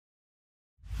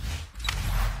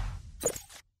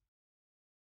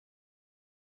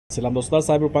Selam dostlar,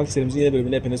 Cyberpunk serimizin yeni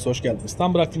bölümüne hepiniz hoş geldiniz.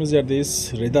 Tam bıraktığımız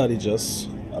yerdeyiz. Red'i arayacağız.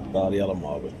 Hatta arayalım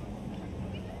abi.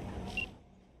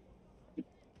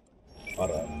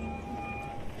 Ara.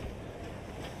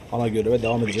 Ana göreve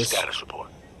devam edeceğiz.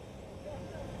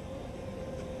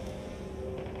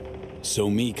 So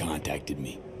me contacted me.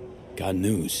 Got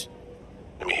news.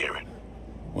 Let me hear it.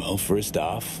 Well, first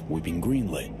off, we've been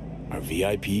greenlit. Our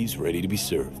VIPs ready to be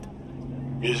served.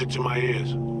 Music to my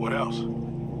ears. What else?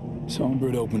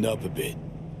 Songbird opened up a bit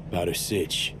about her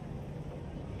sitch.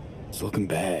 It's looking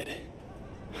bad.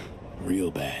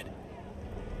 Real bad.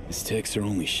 His techs are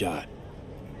only shot.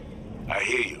 I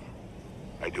hear you.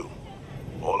 I do.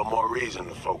 All the more reason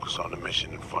to focus on the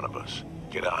mission in front of us.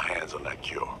 Get our hands on that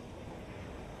cure.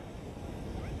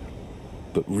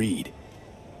 But Reed,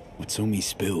 what's on me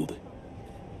spilled.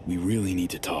 We really need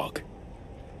to talk.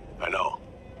 I know,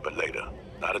 but later.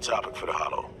 Not a topic for the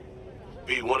hollow.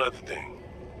 B, one other thing.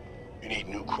 You need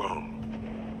new chrome.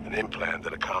 An implant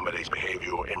that accommodates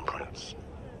behavioral imprints.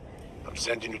 I'm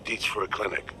sending you deets for a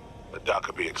clinic. The doc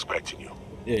will be expecting you.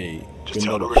 Hey, Just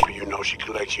tell the Ripper you know she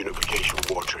collects unification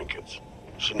war trinkets.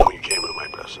 She know you came with my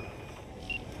blessing.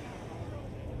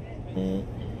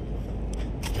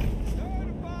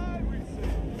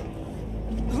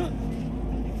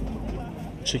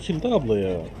 Çekildi abla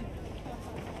ya.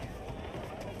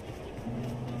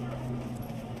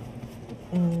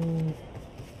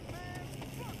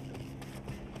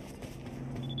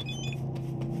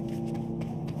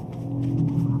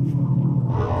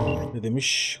 Ne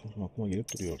demiş? Aklıma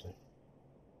gelip duruyor orada.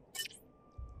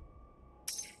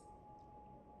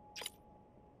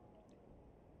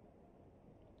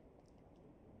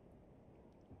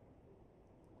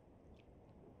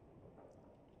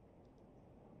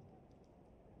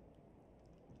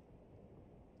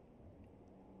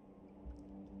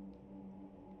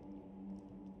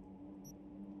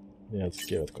 Ne yazık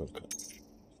ki evet kanka.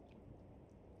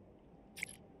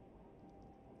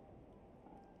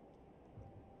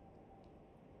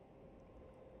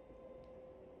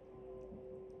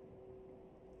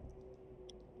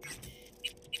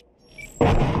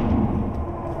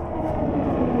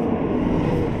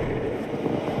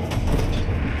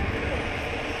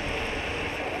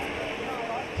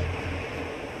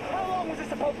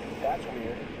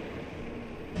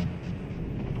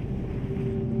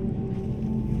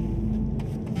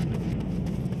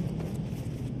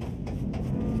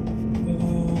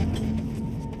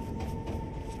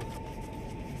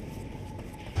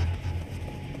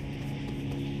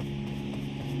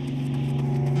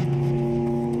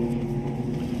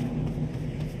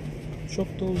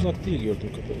 Çok da uzak değil gördüğüm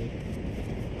kadarıyla.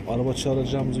 Araba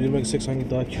çağıracağımızı yürümek istek sanki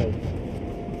daha kârlı.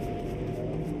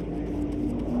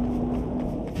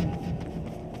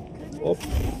 Hop.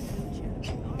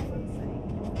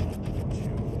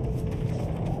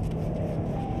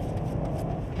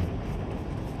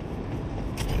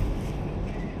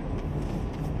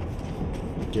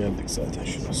 Geldik zaten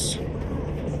şurası.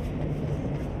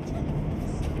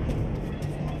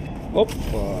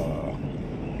 Hoppa.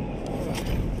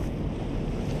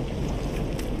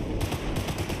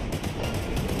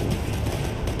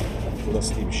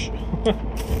 Burası değilmiş.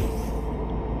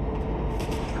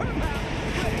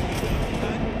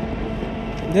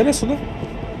 Neresi lan?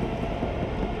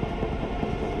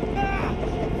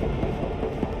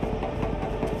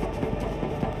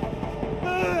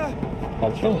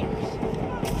 Altta mı?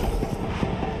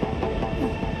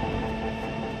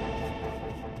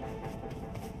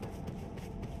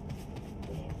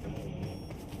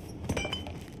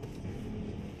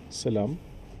 Selam.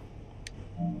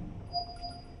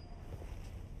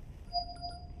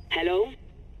 Hello?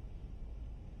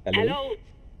 Hello. Hello?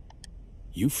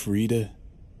 You free to...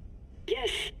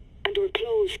 Yes, and we're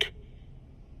closed.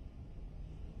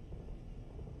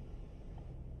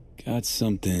 Got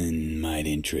something might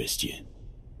interest you.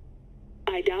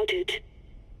 I doubt it.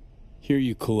 Here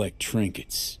you collect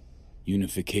trinkets.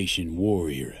 Unification war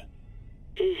era.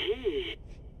 Mm-hmm.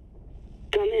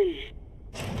 Come in.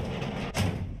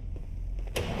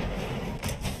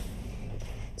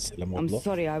 Selam I'm abla.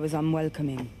 sorry I was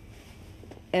unwelcoming.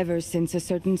 Ever since a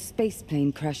certain space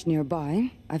plane crashed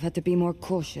nearby, I've had to be more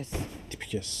cautious. Tipi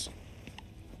kes.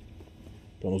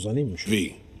 Ben uzanayım mı şu?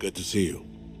 V, good to see you.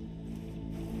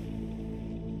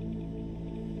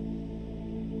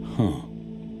 Huh.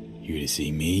 Here to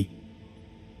see me?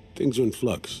 Things are in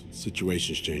flux.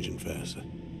 Situation's changing fast.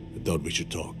 I thought we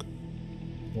should talk.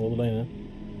 Ne oldu lan yine?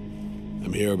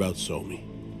 I'm here about Somi.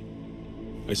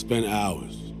 I spent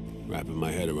hours wrapping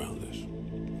my head around this,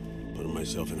 putting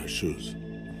myself in her shoes.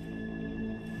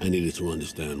 I needed to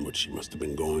understand what she must have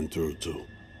been going through to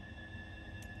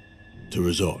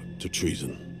resort to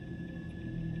treason.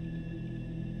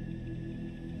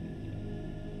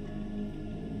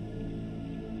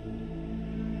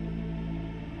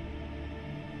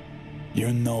 You're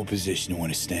in no position to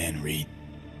understand, Reed.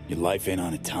 Your life ain't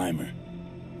on a timer.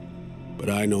 But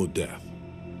I know death.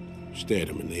 Stared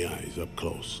him in the eyes up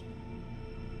close.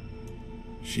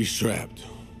 She's trapped.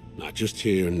 Not just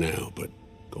here and now, but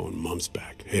going months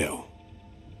back. Hell.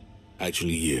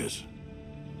 Actually years.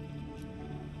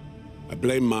 I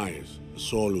blame Myers, the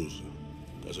sore loser.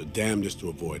 Does her damnedest to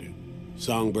avoid it.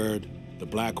 Songbird, the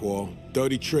Black Wall,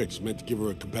 dirty tricks meant to give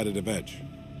her a competitive edge.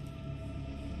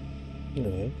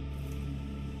 Evet.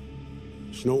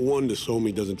 It's no wonder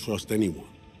Somi doesn't trust anyone.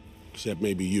 Except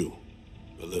maybe you.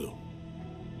 A little.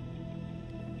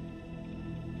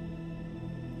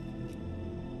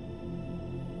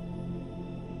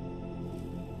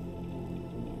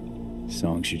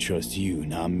 Song should trust you,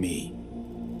 not me.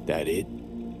 That it?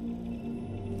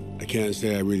 I can't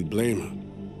say I really blame her.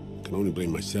 I can only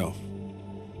blame myself.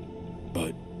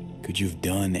 But could you have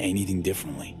done anything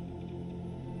differently?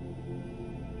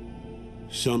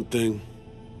 Something.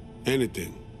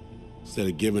 Anything. Instead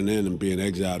of giving in and being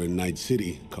exiled in Night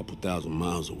City, a couple thousand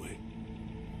miles away.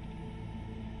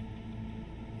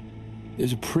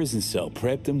 There's a prison cell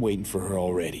prepped and waiting for her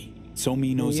already.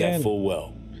 Somi knows that full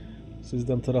well.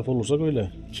 Sizden taraf olursak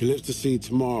öyle. She lives to see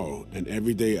tomorrow and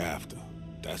every day after.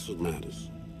 That's what matters.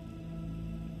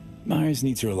 Myers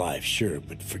needs her alive, sure,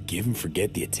 but forgive and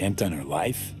forget the attempt on her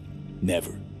life?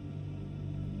 Never.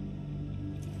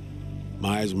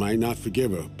 Myers might not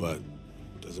forgive her, but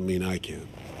doesn't mean I can.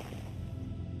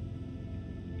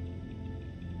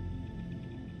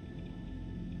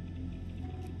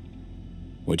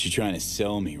 What you trying to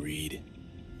sell me, Reed?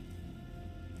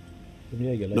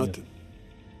 Nothing.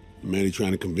 I'm merely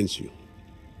trying to convince you.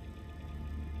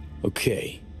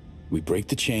 Okay. We break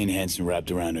the chain Hanson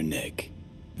wrapped around her neck.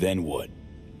 Then what?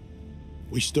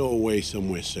 We stow away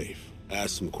somewhere safe,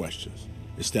 ask some questions,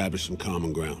 establish some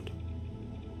common ground.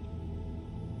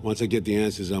 Once I get the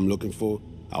answers I'm looking for,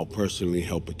 I'll personally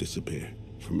help it disappear.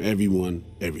 From everyone,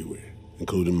 everywhere,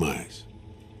 including Myers.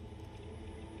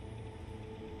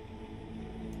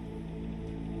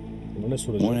 Ne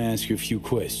soracağım? Want to ask you a few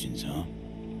questions, huh?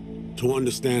 To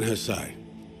understand her side.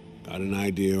 Got an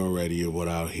idea already of what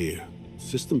I'll hear.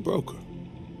 System broke her.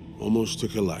 Almost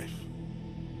took her life.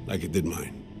 Like it did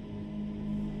mine.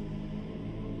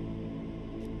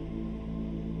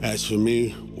 As for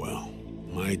me, well,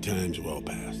 my time's well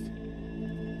past.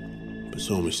 But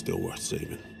Somi's still worth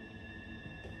saving.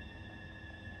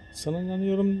 Sana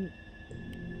inanıyorum.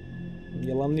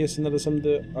 Yalanlı yesinler desem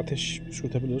de ateş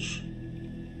püskürtebilir.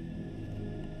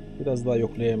 Biraz daha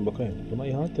yoklayayım bakayım. Buna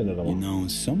ihanet denir ama. You know,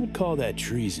 some would call that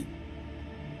treason.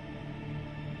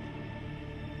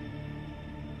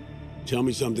 Tell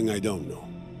me something I don't know.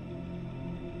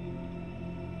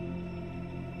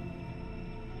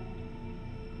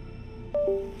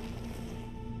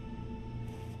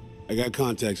 I got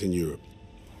contacts in Europe.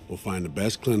 We'll find the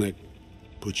best clinic,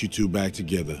 put you two back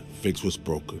together, fix what's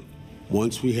broken.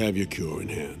 Once we have your cure in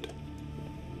hand.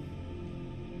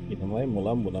 İnanayım mı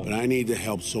lan buna? But I need to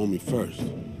help Somi first.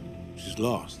 She's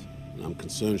lost, and I'm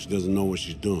concerned she doesn't know what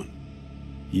she's doing.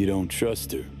 You don't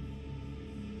trust her?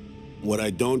 What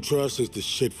I don't trust is the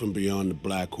shit from beyond the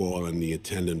Black Wall and the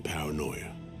attendant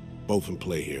paranoia. Both in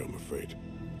play here, I'm afraid.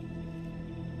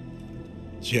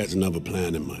 She has another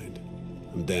plan in mind.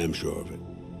 I'm damn sure of it.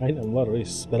 Aynen var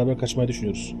reis. Beraber kaçmayı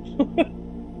düşünüyoruz.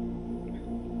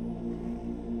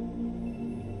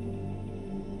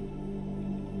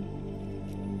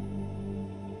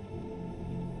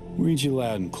 Read you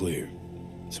loud and clear.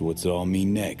 So what's it all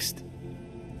mean next?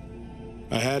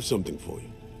 I have something for you.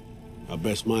 Our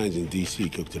best minds in D.C.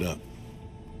 cooked it up.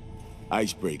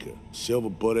 Icebreaker. Silver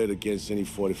bullet against any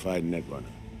fortified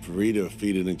netrunner. Farida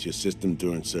feed it into your system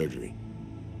during surgery.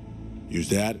 Use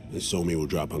that, and Somi will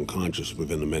drop unconscious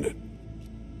within a minute.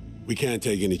 We can't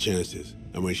take any chances,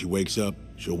 and when she wakes up,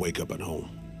 she'll wake up at home.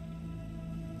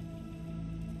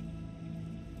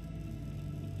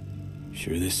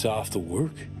 Sure this soft will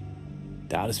work?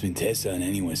 Doubt it's been tested on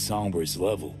anyone Songbird's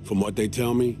level. From what they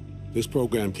tell me, this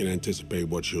program can anticipate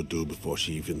what she'll do before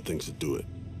she even thinks to do it.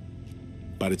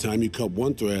 By the time you cut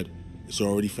one thread, it's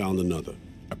already found another.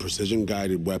 A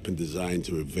precision-guided weapon designed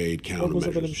to evade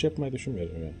Olmasa böyle bir countermeasures. şey yapmayı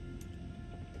düşünmüyorum ya.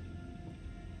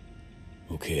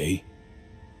 Okay.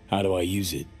 How do I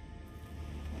use it?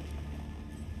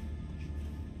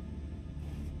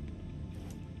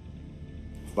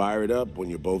 Fire it up when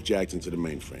you're both jacked into the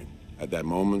mainframe. At that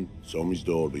moment, Somi's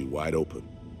door will be wide open.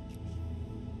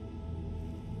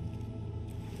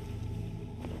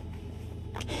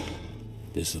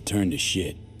 This'll turn to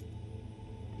shit.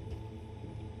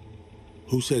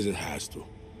 Who says it has to?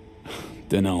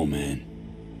 Dunno, man.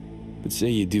 But say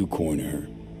you do corner her.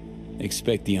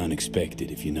 Expect the unexpected,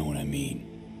 if you know what I mean.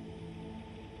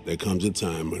 There comes a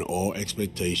time when all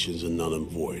expectations are null and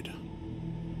void.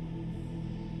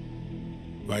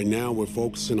 Right now, we're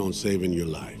focusing on saving your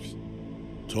lives.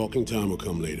 Talking time will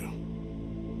come later.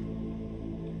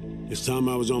 It's time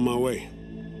I was on my way.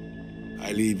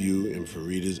 I leave you in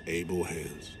Farida's able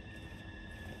hands.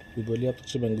 Bu böyle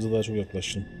yaptıkça ben kıza daha çok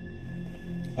yaklaştım.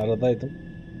 Aradaydım.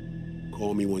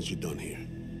 Call me once you're done here.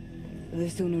 The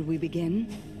sooner we begin,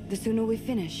 the sooner we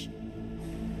finish.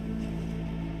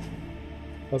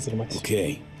 Hazırım hadi.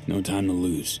 Okay, no time to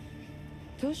lose.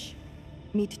 Tush,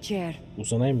 meet chair.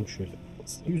 Uzanayım mı şöyle?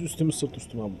 Yüz üstümü sırt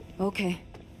üstüme abla. Okay.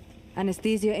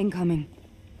 Anesthesia incoming.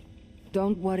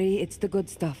 Don't worry, it's the good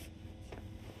stuff.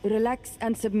 Relax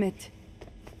and submit.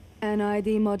 An ID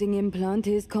modding implant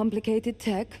is complicated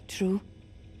tech, true.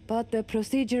 But the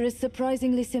procedure is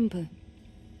surprisingly simple.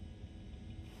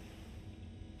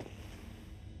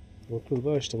 Otur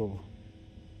da işte baba.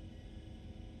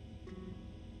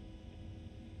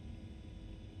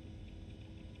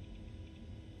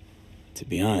 To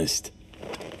be honest,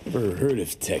 never heard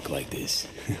of tech like this.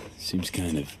 Seems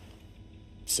kind of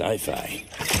sci-fi.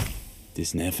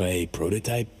 This an FIA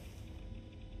prototype?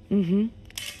 Mm-hmm.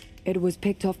 It was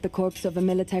picked off the corpse of a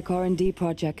Militech R&D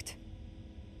project.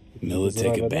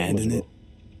 Militech abandoned it?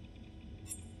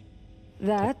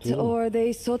 That, or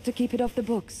they sought to keep it off the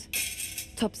books.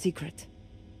 Top secret.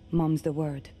 Mom's the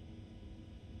word.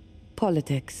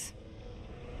 Politics.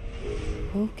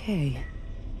 Okay.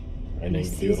 Aynen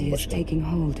gidiyorum Anesthesia is başkan. taking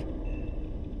hold.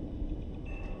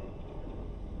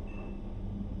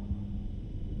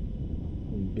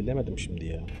 Bilemedim şimdi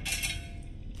ya.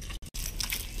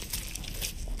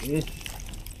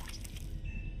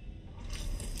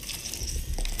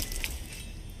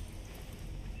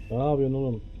 Ne yapıyorsun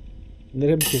oğlum?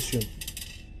 Nereye mi kesiyorsun?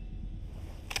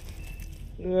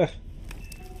 Eh.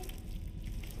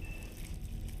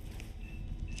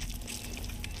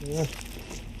 Eh.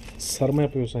 Sarma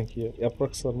yapıyor sanki ya.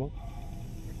 Yaprak sarma.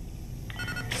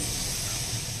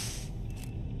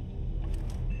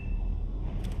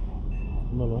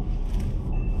 Ne lan?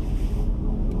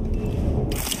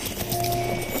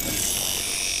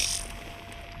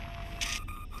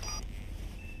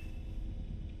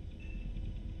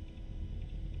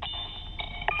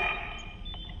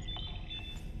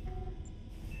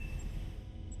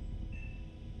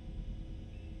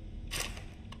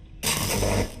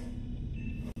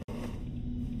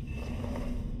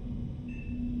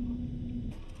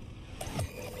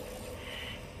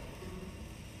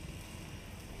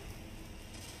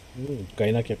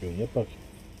 Kaynak yapıyorsun. Yap bak.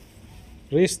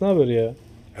 Reis ne haber ya?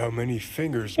 How many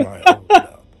fingers am I holding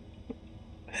up?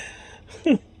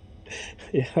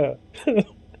 Ya.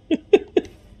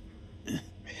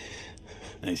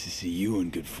 Nice to see you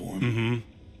in good form. Mm-hmm.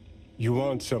 You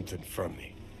want something from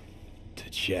me? To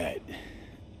chat.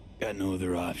 Got no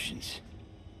other options.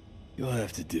 You'll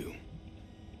have to do.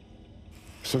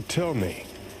 So tell me,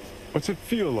 what's it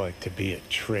feel like to be a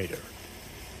traitor?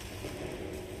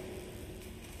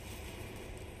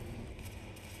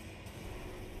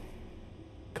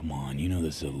 Come on, you know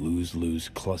this is a lose-lose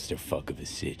clusterfuck of a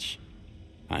sitch.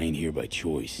 I ain't here by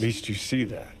choice. At least you see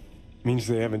that. Means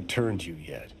they haven't turned you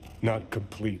yet. Not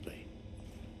completely.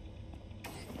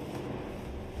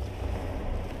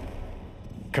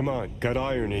 Come on, got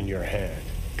iron in your hand.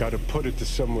 Gotta put it to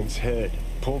someone's head.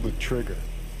 Pull the trigger.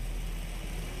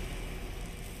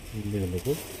 Ne demek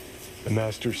bu? The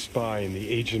master spy and the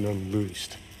agent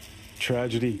unloosed.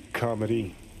 Tragedy,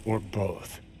 comedy, or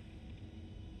both.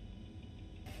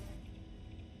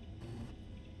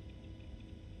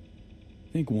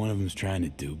 Think one of them's trying to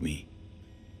dupe me.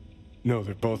 No,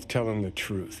 they're both telling the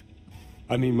truth.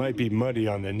 I mean, might be muddy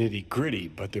on the nitty-gritty,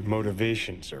 but their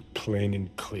motivations are plain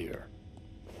and clear.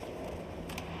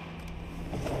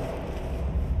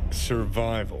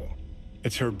 Survival.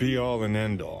 It's her be-all and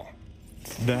end-all.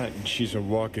 That and she's a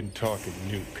walking, talking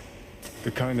nuke.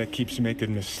 The kind that keeps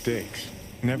making mistakes,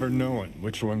 never knowing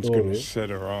which one's gonna set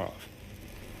her off.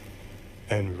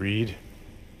 And Reed?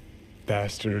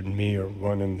 Bastard and me are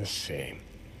one and the same.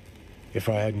 If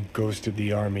I hadn't ghosted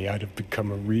the army, I'd have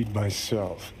become a Reed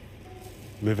myself.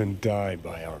 Live and die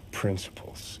by our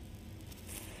principles.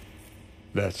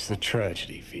 That's the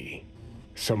tragedy, V.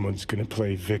 Someone's gonna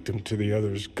play victim to the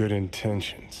other's good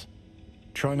intentions.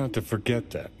 Try not to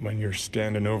forget that when you're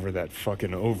standing over that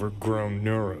fucking overgrown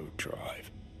neuro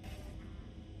drive.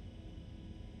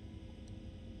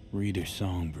 Reader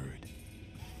Songbird.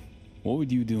 What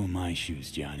would you do in my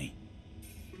shoes, Johnny?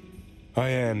 I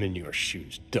am in your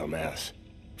shoes, dumbass.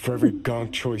 For every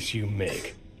gonk choice you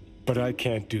make. But I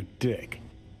can't do dick.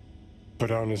 But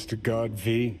honest to God,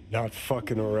 V, not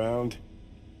fucking around?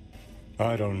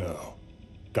 I don't know.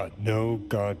 Got no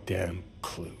goddamn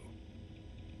clue.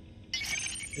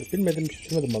 Bilmedim,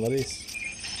 düşünmedim bana reis.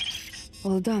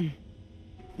 All done.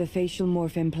 The facial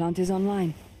morph implant is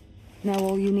online. Now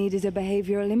all you need is a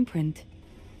behavioral imprint.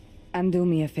 And do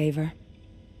me a favor.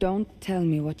 Don't tell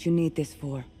me what you need this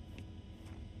for.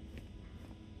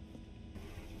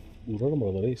 Uğrarım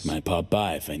orada reis. Might pop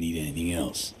by if I need anything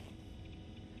else.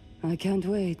 I can't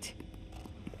wait.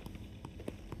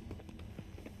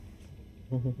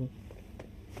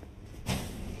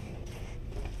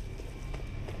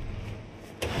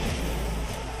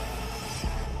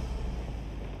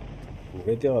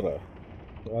 Ready ara.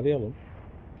 Arayalım.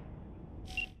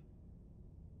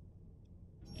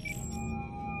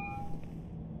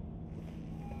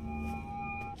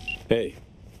 Hey,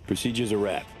 procedure's a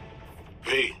wrap.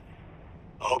 V, I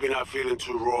hope you're not feeling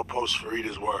too raw post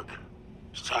Farida's work.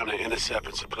 It's time to intercept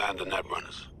and supplant the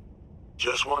netrunners.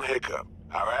 Just one hiccup.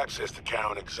 Our access to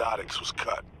Karen Exotics was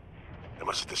cut. They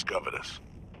must have discovered us.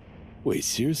 Wait,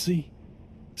 seriously?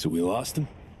 So we lost him?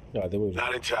 Ya de buyurun.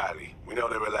 Not entirely. We know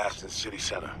they were last in city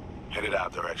center, headed our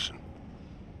direction.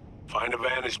 Find a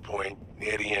vantage point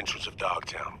near the entrance of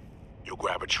Dogtown. You'll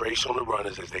grab a trace on the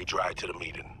runners as they drive to the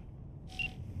meeting.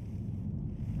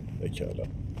 Pekala.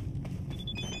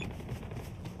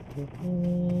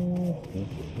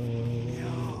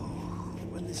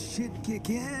 When the shit kick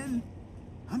in,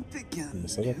 I'm thinking,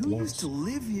 Mesela who used to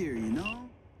live here, you know?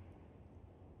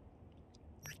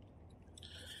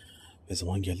 Ve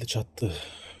zaman geldi çattı.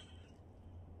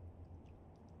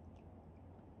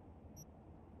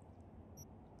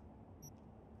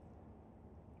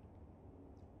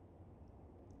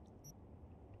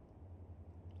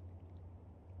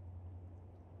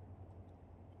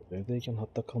 Evdeyken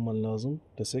hatta kalman lazım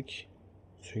desek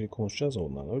sürekli konuşacağız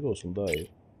onlarla. Öyle olsun daha iyi.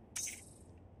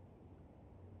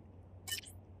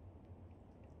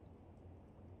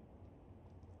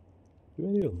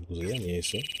 Güveniyorum kuzeye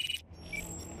niyeyse.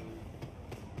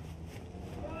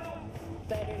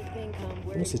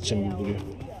 Bunu seçeceğim gibi duruyor.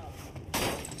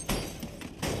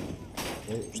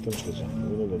 Üstten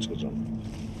çıkacağım. Böyle çıkacağım.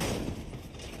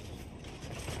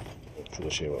 Şurada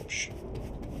şey varmış.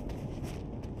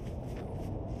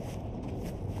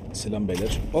 Selam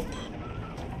beyler. Hop.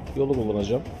 Yolu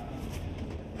kullanacağım.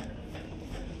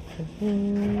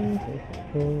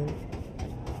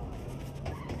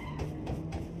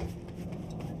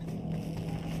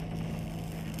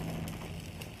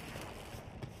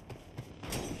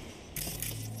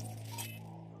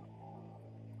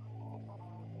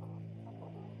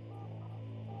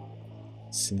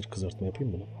 Sinir kızartma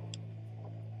yapayım mı?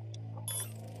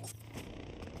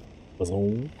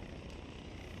 Bazon.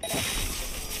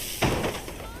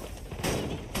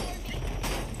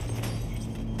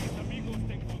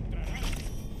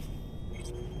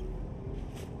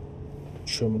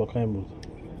 Şöyle bakayım burada.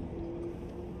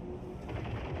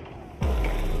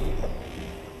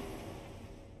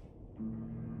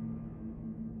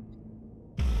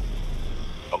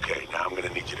 Okay, now I'm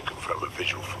gonna need you to confirm a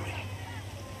visual for me.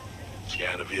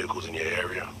 Scan the vehicles in your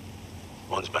area.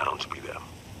 One's bound to be them.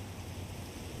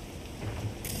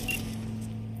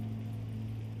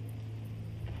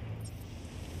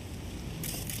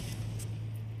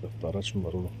 Araç mı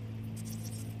var oğlum?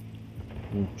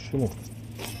 Şu mu?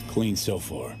 Clean so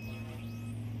far.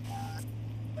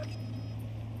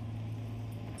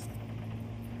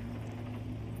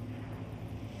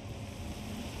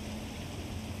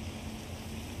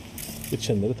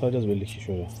 Geçenleri tarayacağız belli ki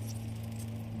şöyle.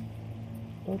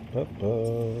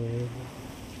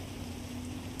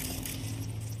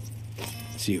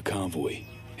 See a convoy.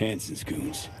 Hansen's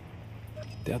goons.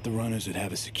 Doubt the runners would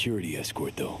have a security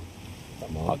escort though.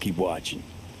 Tamam. I'll keep watching.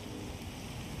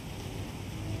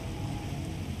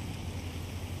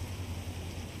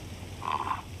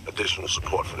 Additional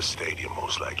support for the stadium,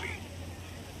 most likely.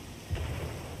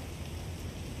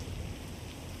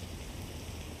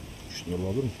 Şunları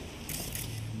alır mı?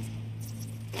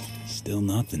 Still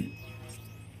nothing.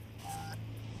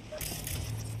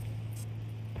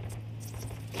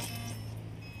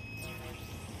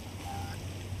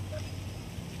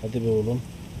 Hadi be oğlum.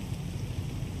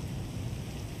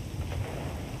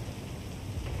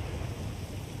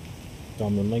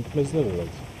 Kamyondan gitmezler herhalde.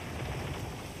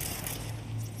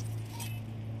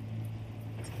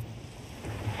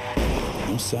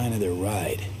 No sign of their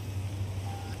ride.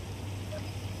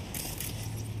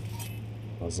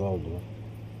 Kaza oldu lan.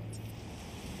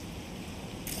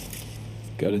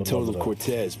 Got a total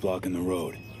Cortez blocking the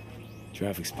road.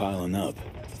 Traffic's piling up.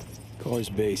 Car's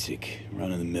basic,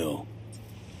 run of the mill.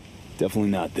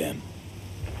 Definitely not them.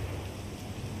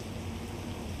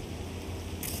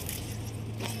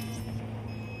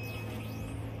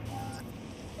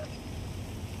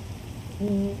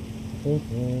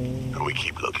 And we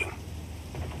keep looking.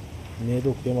 Neye de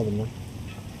okuyamadım lan.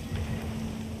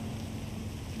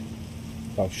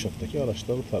 Kavşaktaki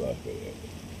araçları taraf veriyor.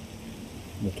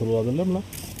 Motor olabilir mi lan?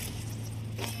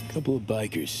 Couple of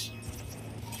bikers.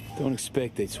 Don't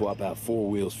expect they'd swap out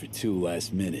 4 wheels for 2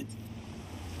 last minute.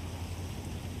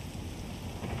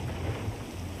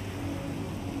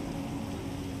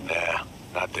 Nah,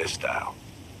 not this style.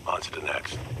 On to the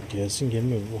next. Gelsin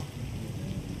gelmiyor bu.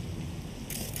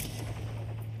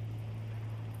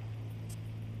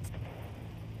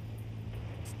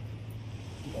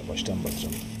 Ben baştan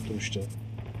bakacağım. Dur işte.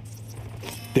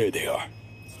 There they are.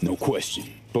 No question.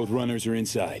 Both runners are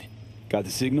inside. Got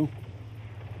the signal?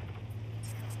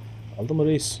 Aldı mı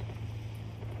reis?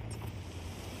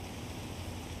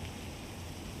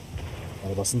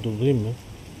 Arabasını durdurayım mı?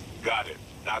 Got it.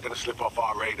 Not gonna slip off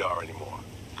our radar anymore.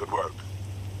 Good work.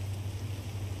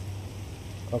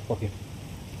 Kalk bakayım.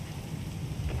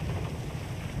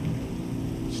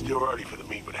 Still early for the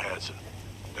meet with Hanson.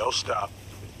 They'll stop,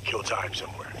 kill time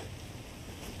somewhere.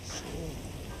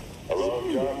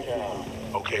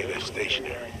 Okay, they're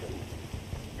stationary.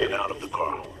 Get out of the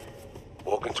car.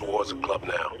 Walking towards the club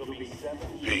now.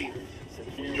 P,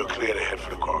 you're clear to head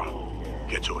for the car.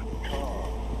 Get to it.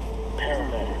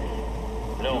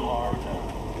 No harm,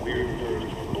 no weird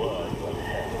thirst for blood, but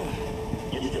heck,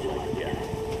 you still like to get.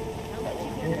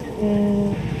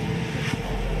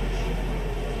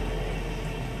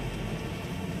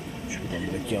 Şuradan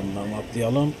direkt yanından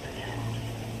atlayalım.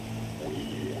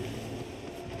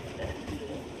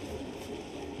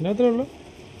 Nedir öyle?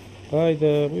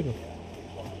 Hayda buyurun.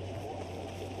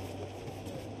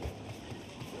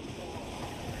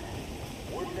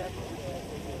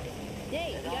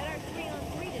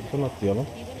 Buradan atlayalım.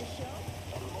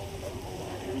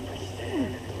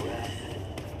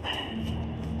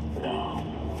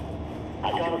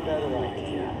 I got a better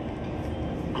idea.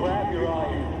 Grab your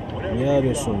eye. Niye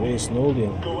arıyorsun reis? Ne oldu ya?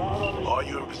 Are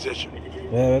you in position?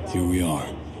 Evet. Here we are.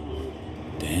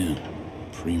 Damn.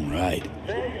 Preem ride.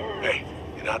 Hey,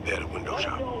 you're not there to window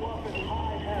shop.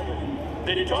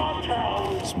 The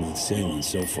Dogtown, Smooth sailing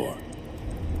so far.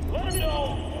 let them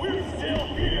know we're still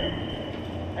here.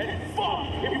 And fuck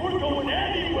if we're going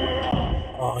anywhere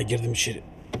else. Aa girdim içeri.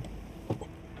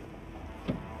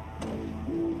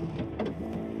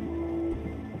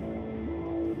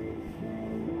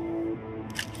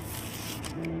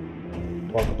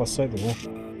 Bak bassaydın ha.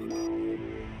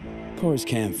 Car's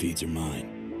cam feeds are mine.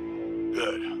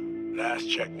 Good. Last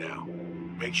check now.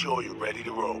 Make sure you're ready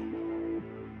to roll.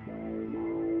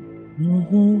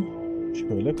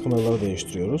 Şöyle kameraları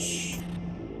değiştiriyoruz.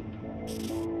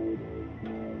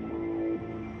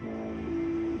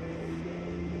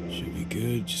 Should be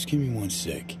good. Just give me 1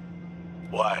 sec.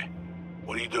 Why?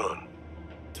 What are you doing?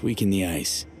 Tweaking the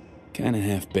ice. Kinda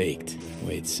half-baked, the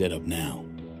way it's set up now.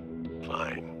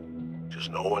 Fine.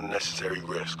 Just no unnecessary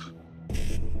risks.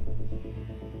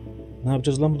 Ne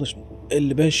yapacağız lan burada şimdi?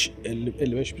 55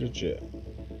 birinci.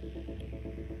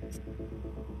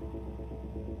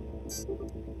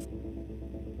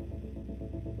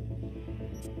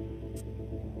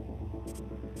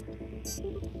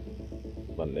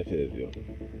 Ben nefret ediyorum.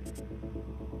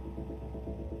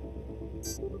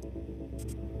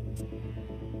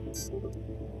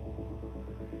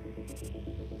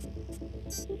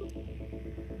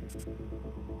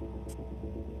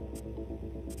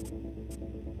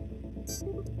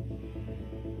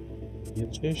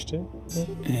 Yetişe işte.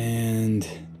 And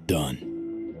done.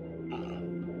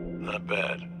 Not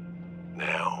bad.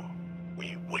 Now, we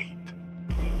wait.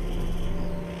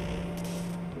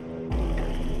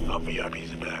 Our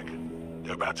VIPs are back.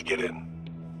 They're about to get in.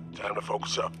 Time to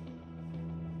focus up.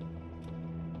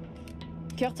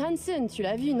 Kurt Hansen, tu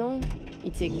l'as vu, non? Il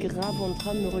était grave en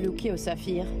train de me relooker au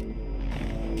saphir.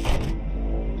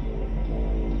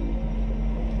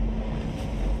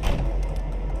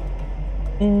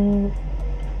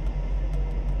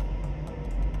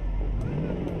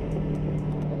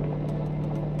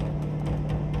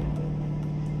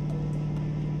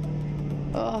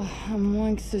 Oh, à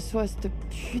moins que ce soit cette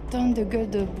putain de gueule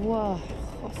de bois.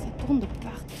 Oh, ça tourne de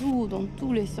partout, dans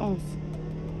tous les sens.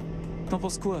 T'en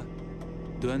penses quoi?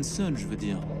 De Hanson, je veux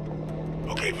dire.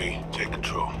 Okay, V, take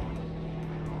control.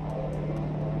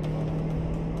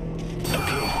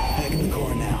 Back in the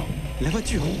car now. La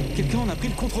voiture! Quelqu'un en a pris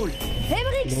le contrôle!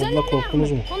 Emmerich, sonne Bununla korktunuz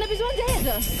l'alarme! mu? On a besoin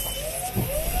d'aide!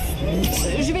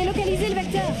 Je vais localiser le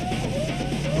vecteur.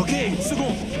 Ok, une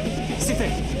seconde! C'est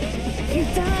fait!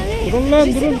 Putain, allez! Durun lan,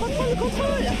 J'essaie durun. de reprendre le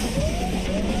contrôle!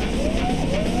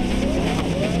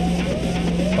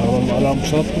 Arabanın alarmı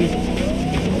çalıp duruyor.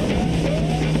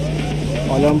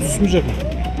 Alarm susmayacak mı?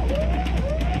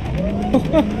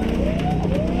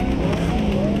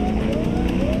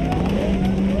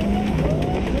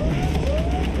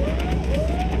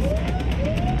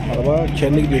 Araba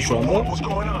kendi gidiyor şu anda. What's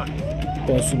going on? Ben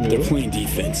They're sürmüyorum. playing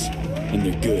defense, and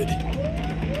they're good.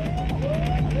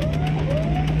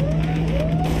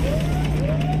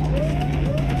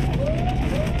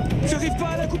 J'arrive pas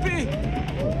à la couper.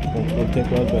 Kontrol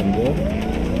tekrar bende.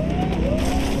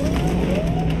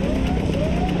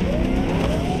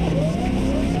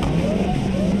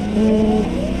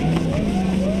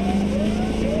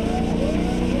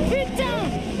 Putain!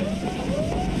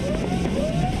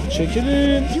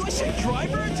 Çekilin. You a shit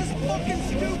driver? Just fucking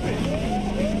stupid.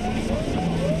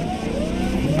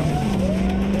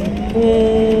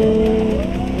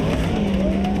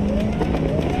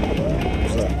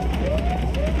 Güzel.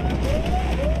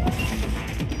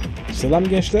 Selam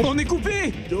gençler. On est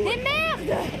coupé. Des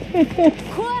merdes!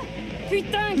 Quoi?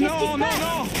 Putain, qu'est-ce qui Non, se non, passe?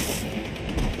 non.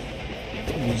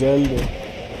 Güzeldi.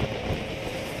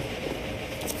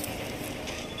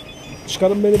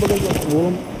 Çıkarın beni bagajdan.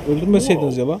 Oğlum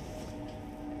öldürmeseydiniz ya lan.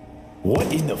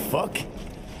 What in the fuck?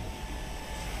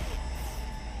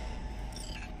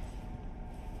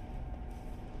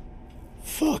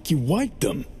 Fuck, you wiped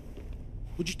them.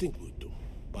 What'd you think we'd do?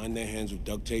 Bind their hands with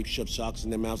duct tape, shove socks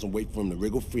in their mouths, and wait for them to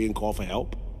wriggle free and call for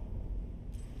help?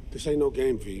 This ain't no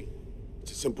game, V.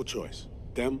 It's a simple choice.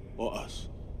 Them or us.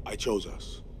 I chose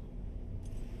us.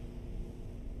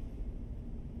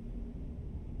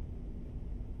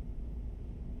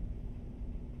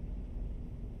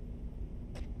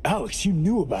 Alex, you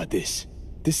knew about this.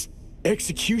 This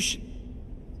execution.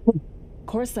 Of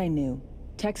course I knew.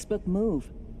 Textbook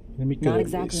move. Let me Not go,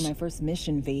 exactly please. my first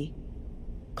mission, V.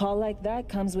 Call like that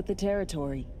comes with the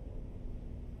territory.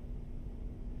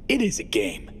 It is a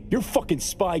game. Your fucking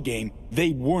spy game,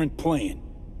 they weren't playing.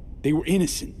 They were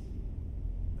innocent.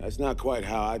 That's not quite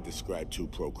how I describe two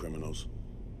pro-criminals.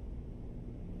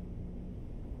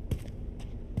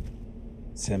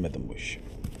 Sevmedim bu işi.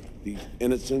 These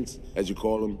innocents, as you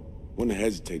call them, wouldn't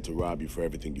hesitate to rob you for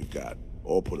everything you've got,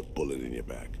 or put a bullet in your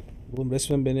back. Oğlum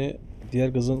resmen beni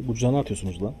diğer kızın kucağına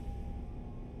atıyorsunuz lan.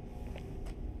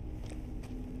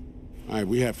 All right,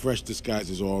 we have fresh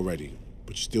disguises already,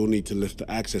 but you still need to lift the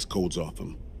access codes off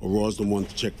them. Aurora's the one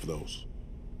to check for those.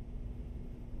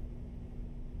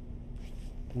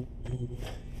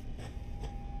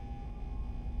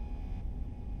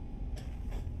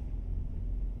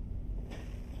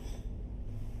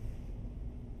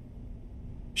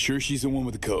 Sure she's the one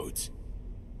with the codes?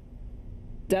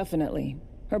 Definitely.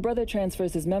 Her brother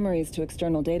transfers his memories to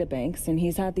external databanks, and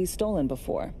he's had these stolen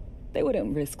before. They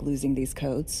wouldn't risk losing these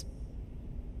codes.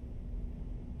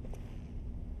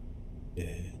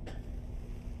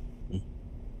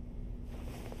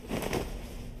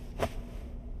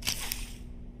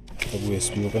 Bu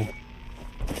USB yok ha.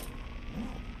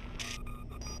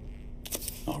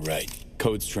 All right,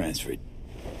 codes transferred.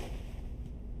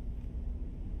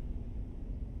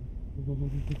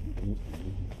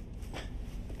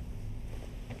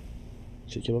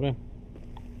 Çekil bakayım.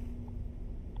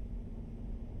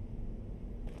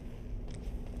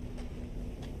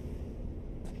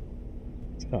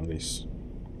 Tamam reis.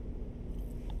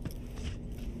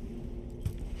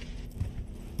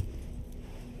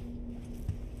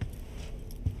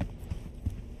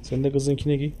 Sen de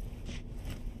kızınkine giy.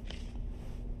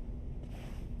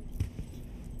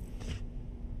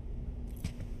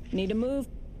 Need to move?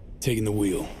 Taking the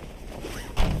wheel.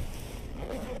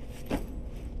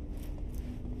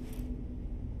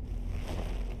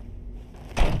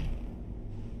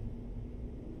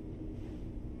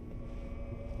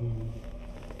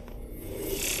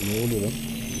 Ne oluyor lan?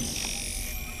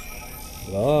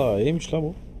 Aa, iyiymiş lan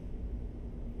bu.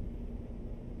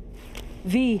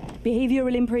 V,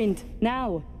 behavioral imprint,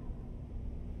 now.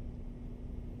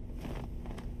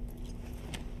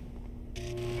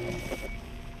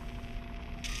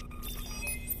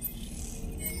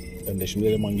 Ben de şimdi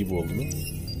eleman gibi oldum.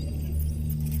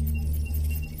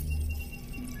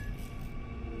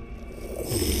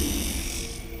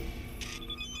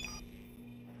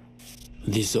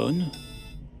 This on?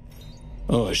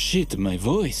 Oh shit, my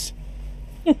voice.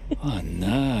 Oh,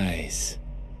 nice.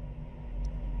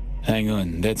 Hang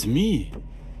on, that's me?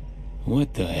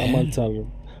 What the hell? Aman tanrım.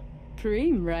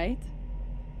 Prim, right?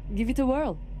 Give it a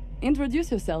whirl.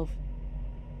 Introduce yourself.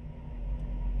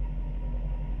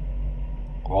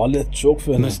 Alet çok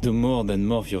fena. Must do more than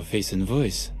morph your face and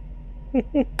voice.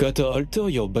 Gotta alter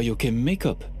your biochem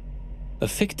makeup,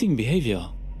 affecting behavior.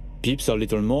 Peeps are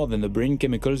little more than the brain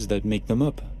chemicals that make them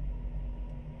up.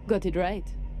 Got it right.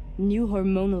 New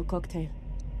hormonal cocktail.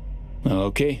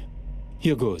 Okay,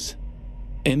 here goes.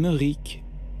 Emmerich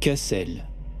Cassel.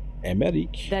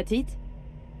 Emerick. That's it?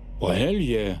 Well, hell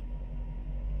yeah.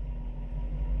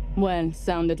 Well,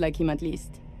 sounded like him at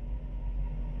least.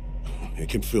 It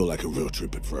can feel like a real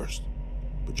trip at first,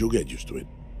 but you'll get used to it.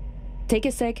 Take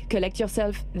a sec, collect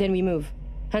yourself, then we move.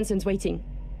 Hansen's waiting.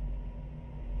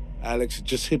 Alex, it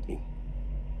just hit me.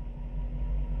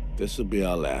 This will be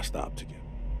our last stop together.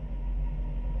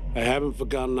 I haven't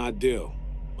forgotten our deal.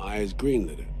 Maya's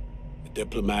greenlit it. A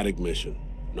diplomatic mission.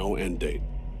 No end date.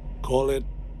 Call it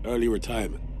early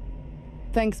retirement.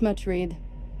 Thanks much, Reed.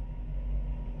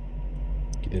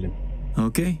 Gidelim.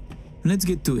 Okay, let's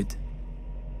get to it.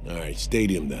 All right,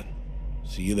 stadium then.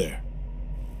 See you there.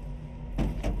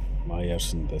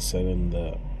 Mayers'ın da senin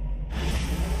de.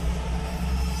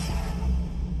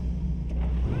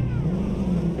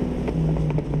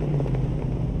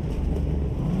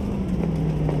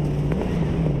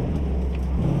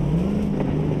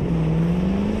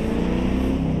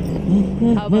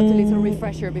 How about a little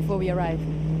refresher before we arrive?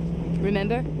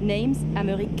 Remember, name's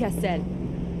Emerick Cassel.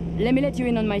 Let me let you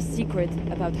in on my secret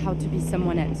about how to be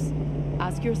someone else.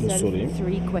 Ask yourself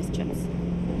 3 questions.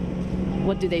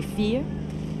 What do they fear?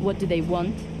 What do they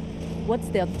want? What's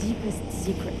their deepest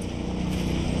secret?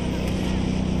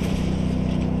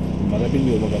 Bunlara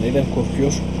bilmiyorum ama neden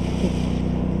korkuyor?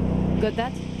 Got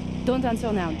that? Don't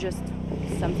answer now, just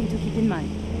something to keep in mind.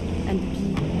 And be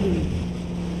unique.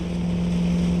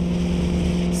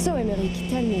 So, Emerick,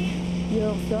 tell me,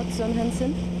 your thoughts on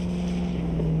Hansen?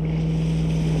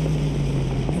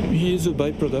 He is a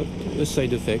byproduct, a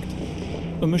side effect.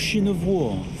 A machine of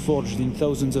war, forged in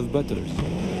thousands of battles.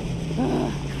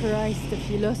 Ah, Christ, a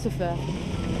philosopher.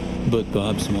 But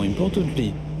perhaps more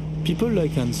importantly, people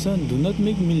like Hansen do not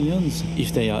make millions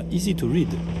if they are easy to read.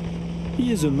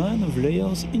 He is a man of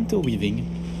layers interweaving.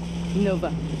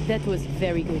 Nova, that was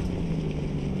very good.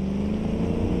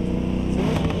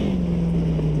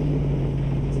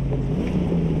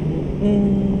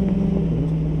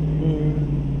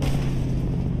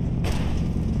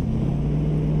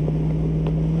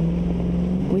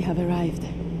 We have arrived.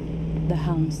 The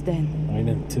Hound's Den.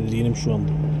 Aynen, tedirginim şu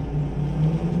anda.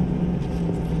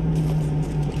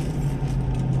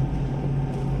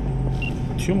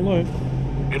 Bitiyor mu lan?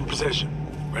 In position.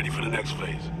 Ready for the next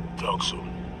phase. Talk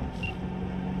soon.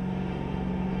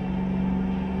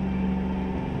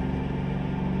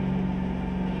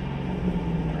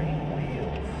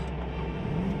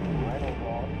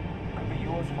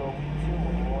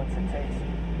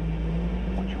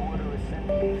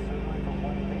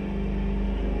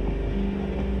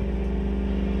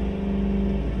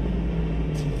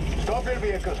 Stop your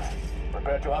vehicle.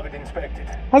 Prepare to have it inspected.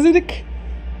 Hazırlık.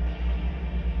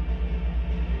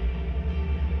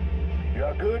 You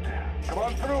are good. Come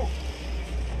on through.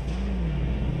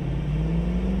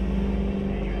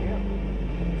 Did you hear?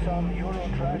 Some Euro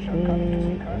trash are coming to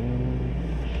Siber.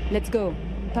 Let's go.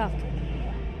 Park.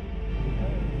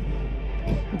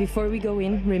 Before we go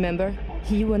in, remember,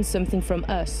 he wants something from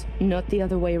us, not the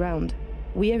other way around.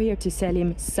 We are here to sell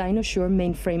him Sinosure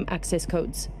mainframe access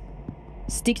codes.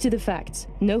 Stick to the facts,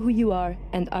 know who you are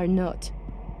and are not.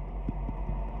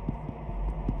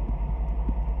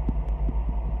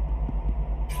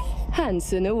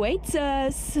 Hansen awaits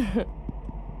us.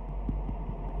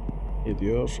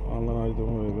 Gidiyor. Anlan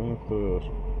aydınlığı ve beni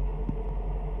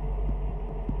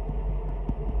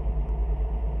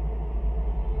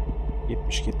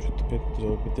 70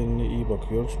 bedenine iyi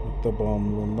bakıyor. Nokta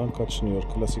bağımlılığından kaçınıyor.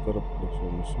 Klasik Arap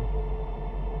sorumlusu.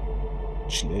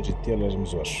 Kişiliğe ciddi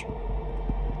alerjimiz var.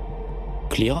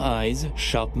 Clear eyes,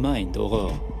 sharp mind,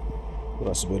 Aurore.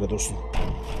 Burası böyle dursun.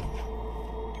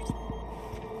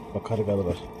 Bakar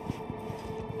galiba.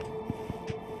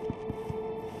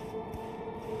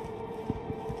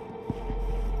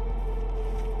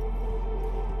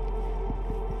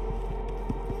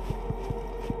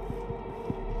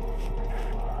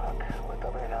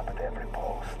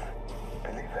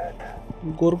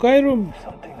 Gorgayrum.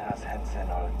 Something has Hansen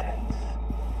all tense.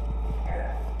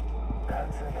 Yeah.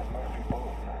 Hansen and Murphy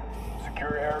both.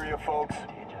 Secure area, folks.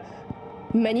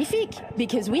 Magnifique,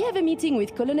 because we have a meeting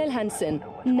with Colonel Hansen.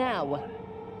 Now.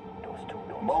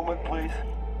 Moment, please.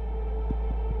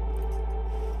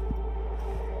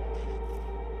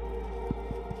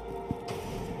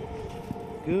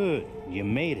 Good, you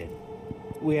made it.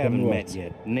 We haven't met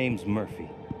yet. Name's Murphy.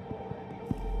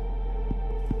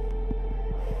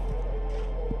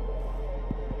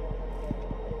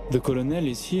 The colonel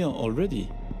is here already.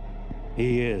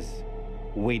 He is.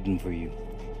 Waiting for you.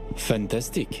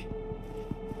 Fantastic.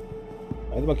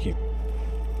 Hadi bakayım.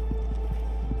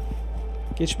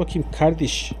 Geç bakayım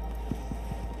kardeş.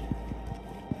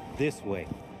 This way.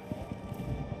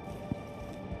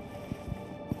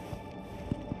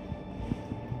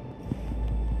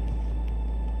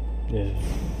 Evet.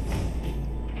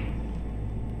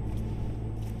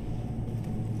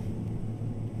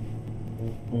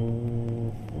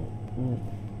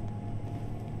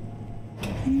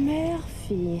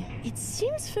 Murphy. It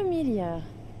seems familiar.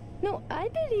 No, I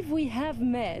believe we have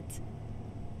met.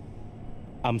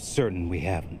 I'm certain we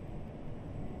haven't.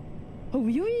 Oh,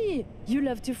 oui. You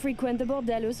love to frequent the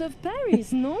bordellos of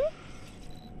Paris, no?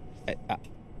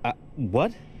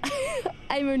 What?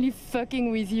 I'm only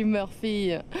fucking with you,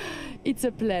 Murphy. It's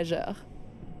a pleasure.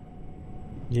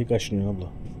 Niye kaşınıyor abla?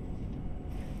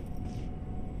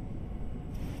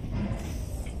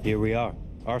 Here we are.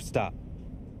 Our stop.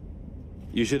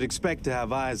 You should expect to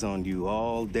have eyes on you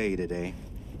all day today.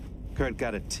 Kurt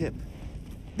got a tip.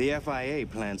 The FIA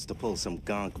plans to pull some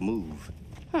gonk move.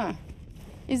 Huh.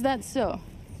 Is that so?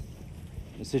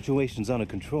 The situation's under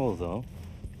control, though.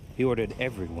 He ordered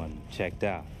everyone checked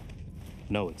out.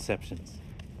 No exceptions.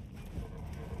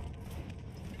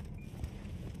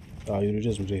 Daha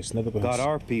yürüyeceğiz mi reis? Ne de Got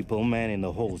our people manning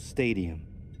the whole stadium.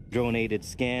 Drone-aided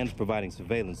scans providing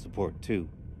surveillance support, too.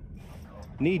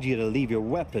 Need you to leave your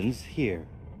weapons here.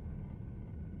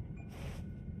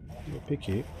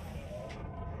 Peki.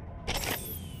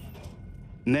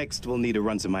 Next, we'll need to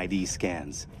run some ID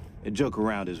scans. Joke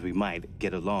around as we might,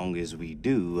 get along as we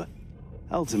do.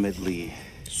 Ultimately,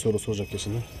 soru soracak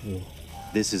kesin.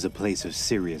 This is a place of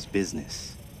serious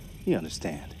business. You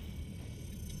understand?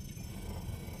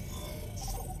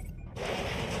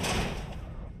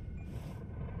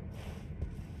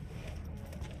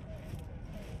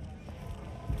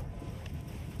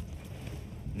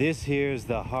 This here's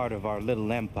the heart of our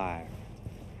little empire.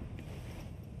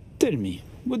 Tell me,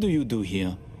 what do you do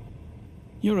here?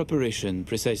 Your operation,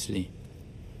 precisely.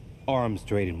 Arms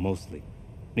trading, mostly.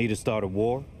 Need to start a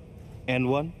war? End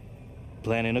one?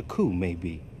 Planning a coup,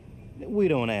 maybe. We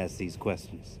don't ask these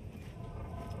questions.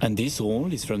 And this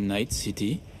role is from Night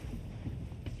City?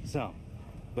 Some.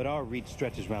 But our reach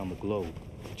stretches around the globe.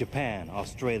 Japan,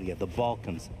 Australia, the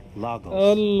Balkans, Lagos.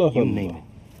 Allah you name it.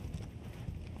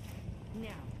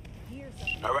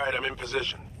 All right, I'm in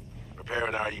position.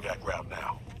 Preparing our evac route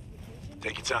now.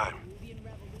 Take your time.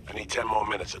 I need 10 more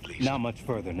minutes at least. Not much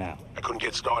further now. I couldn't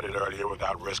get started earlier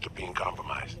without risk of being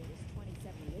compromised.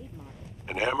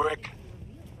 And Emmerich,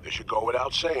 this should go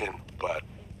without saying, but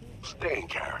stay in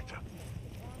character.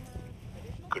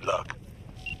 Good luck.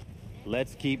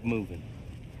 Let's keep moving.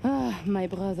 Ah, my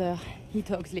brother. He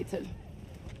talks little.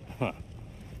 Huh.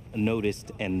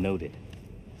 Noticed and noted.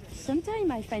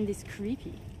 Sometimes I find this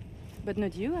creepy. But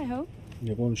not you, I hope?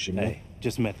 Hey,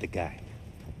 just met the guy.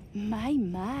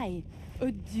 My.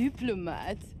 A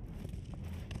diplomat.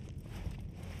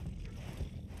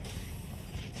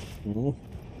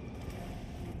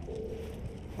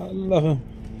 Allah'ım.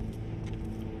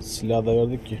 Silah da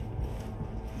verdik ki.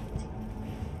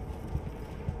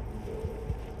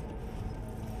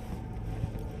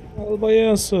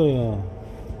 Albayası.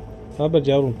 Haber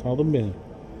yavrum, tanıdın beni.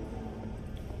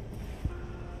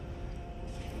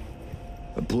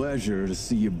 A pleasure to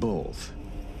see you both.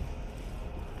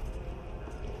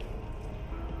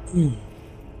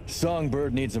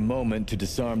 Songbird needs a moment to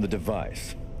disarm the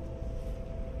device,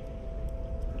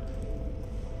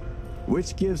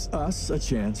 which gives us a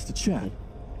chance to chat.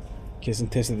 Kesin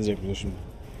test edecek bize şimdi.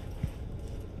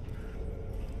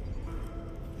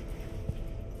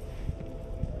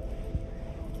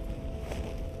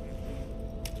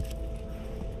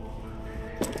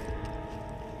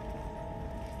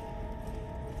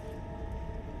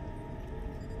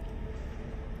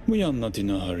 We are not in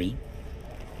a hurry.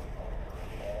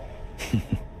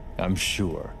 I'm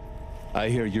sure. I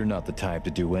hear you're not the type to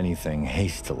do anything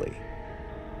hastily.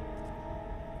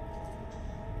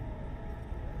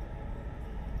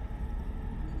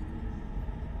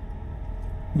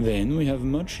 Then we have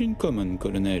much in common,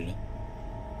 Colonel.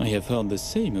 I have heard the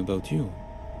same about you.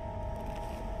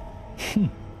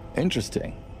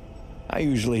 Interesting. I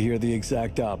usually hear the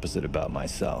exact opposite about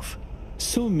myself.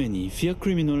 So many fear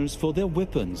criminals for their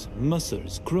weapons,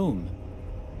 muscles, chrome,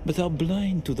 but are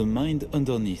blind to the mind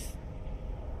underneath.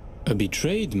 A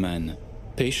betrayed man,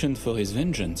 patient for his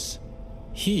vengeance.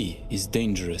 He is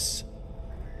dangerous.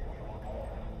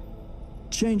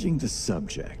 Changing the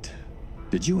subject.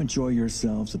 Did you enjoy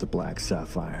yourselves at the Black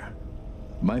Sapphire?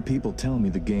 My people tell me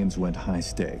the games went high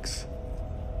stakes.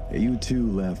 You two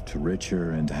left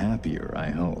richer and happier, I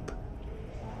hope.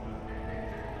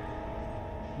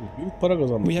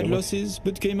 We had losses,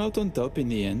 but came out on top in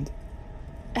the end.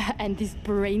 And this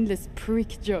brainless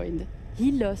prick joined.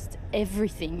 He lost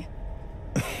everything.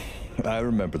 I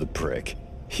remember the prick.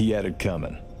 He had it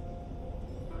coming.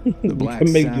 The Black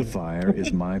Sapphire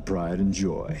is my pride and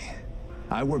joy.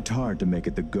 I worked hard to make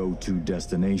it the go-to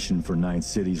destination for Night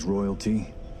City's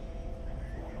royalty.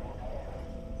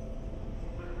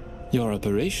 Your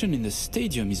operation in the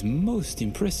stadium is most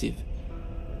impressive.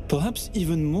 Perhaps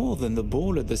even more than the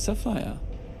ball at the Sapphire.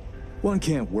 One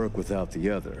can't work without the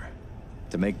other.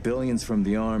 To make billions from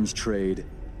the arms trade,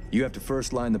 you have to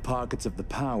first line the pockets of the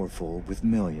powerful with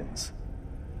millions.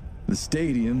 The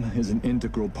stadium is an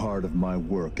integral part of my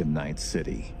work in Night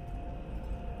City.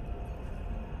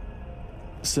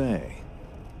 Say,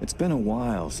 it's been a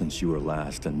while since you were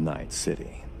last in Night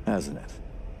City, hasn't it?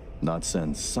 Not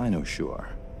since Cynosure.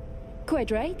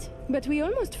 Quite right, but we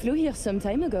almost flew here some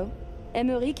time ago.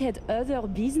 Emmerich had other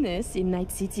business in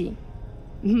Night City.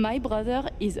 My brother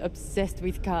is obsessed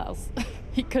with cars.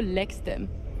 He collects them.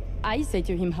 I say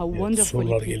to him how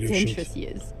wonderfully pretentious he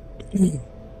is.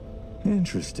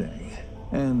 Interesting.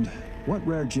 And what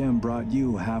rare gem brought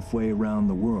you halfway around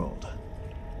the world?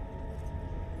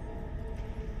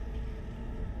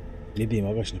 Ne diyeyim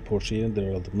aga şimdi Porsche yenidir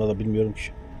herhalde. Bunu da bilmiyorum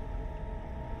ki.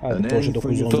 Hadi Porsche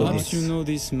 911. Perhaps you know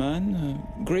this man,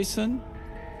 Grayson?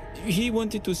 He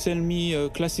wanted to sell me a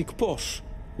classic Porsche,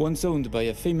 once owned by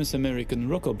a famous American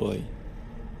rocker boy.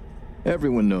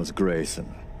 Everyone knows Grayson,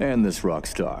 and this rock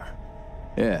star.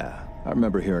 Yeah, I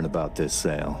remember hearing about this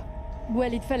sale.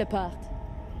 Well, it fell apart.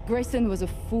 Grayson was a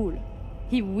fool.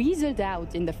 He weaseled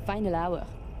out in the final hour.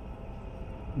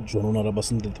 John'un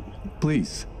arabasını dedim.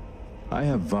 Please, I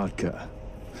have vodka.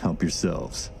 Help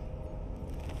yourselves.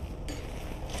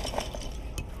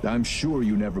 I'm sure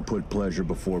you never put pleasure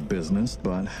before business,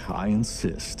 but I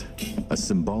insist. A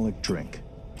symbolic drink.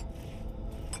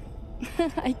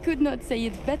 I could not say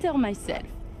it better myself.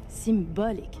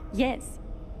 Symbolic, yes.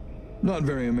 Not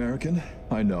very American,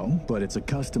 I know, but it's a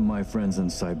custom my friends in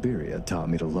Siberia taught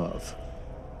me to love.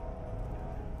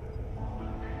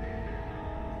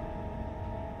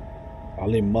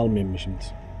 Alayım mal mıyım şimdi?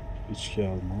 İçki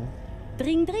alma.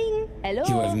 Dring dring, hello.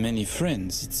 You have many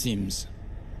friends, it seems.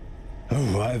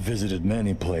 Oh, I've visited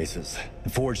many places.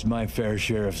 Forged my fair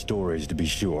share of stories, to be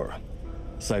sure.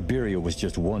 Siberia was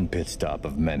just one pit stop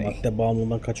of many. Madde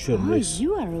bağımlılığından kaçıyorum Oh, reis.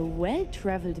 you are a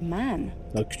well-traveled man.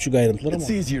 Küçük ayrıntılar ama. It's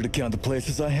easier to count the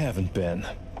places I haven't been.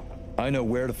 I know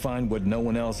where to find what no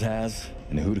one else has,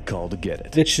 and who to call to get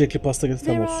it. Direkt çiçekli pasta getir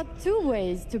tam There olsun. are two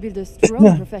ways to build a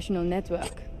strong professional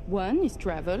network. One is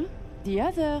travel, the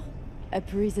other, a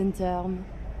prison term.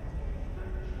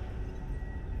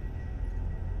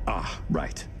 Ah,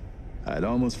 right. I'd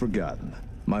almost forgotten.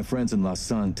 My friends in Los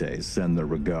Santos send their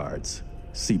regards.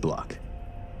 C-Block.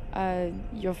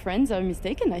 Your friends are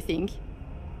mistaken, I think.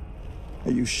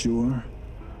 Are you sure?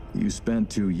 You spent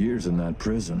 2 years in that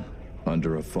prison,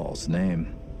 under a false name.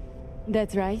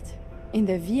 That's right, in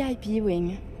the VIP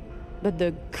wing. But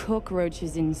the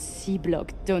cockroaches in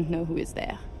C-Block don't know who is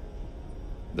there.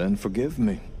 Then forgive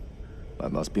me. I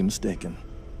must be mistaken.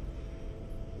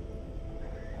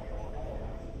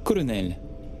 Colonel,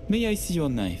 may I see your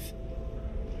knife?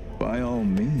 By all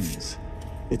means.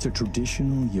 It's a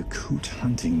traditional Yakut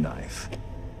hunting knife.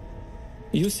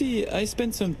 You see, I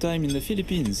spent some time in the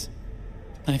Philippines.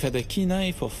 I've had a keen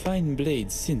eye for fine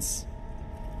blades since.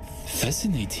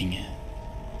 Fascinating.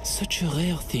 Such a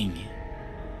rare thing.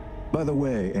 By the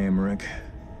way, Emmerich,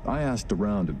 I asked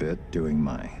around a bit doing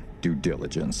my due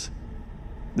diligence.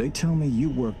 They tell me you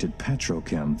worked at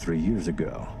Petrochem 3 years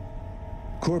ago.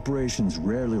 Corporations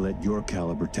rarely let your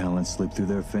caliber talent slip through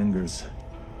their fingers.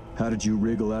 How did you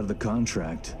wriggle out of the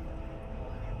contract?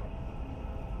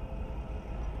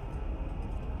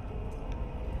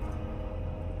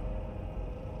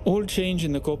 All change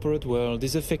in the corporate world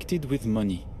is affected with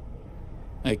money.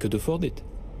 I could afford it.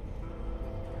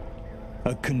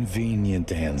 A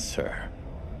convenient answer.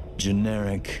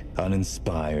 Generic,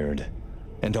 uninspired,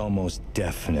 and almost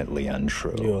definitely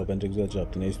untrue. Yo, bence güzel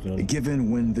cevaptı. Ne istiyorsun? Given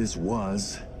when this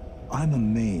was, I'm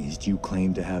amazed you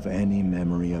claim to have any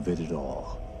memory of it at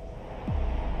all.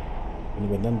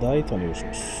 Beni benden daha iyi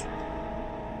tanıyorsunuz.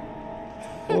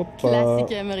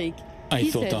 Classic Emmerich.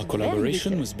 I thought our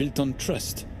collaboration was built on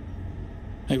trust.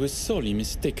 I was sorely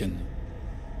mistaken.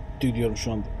 Diyorum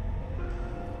şu anda.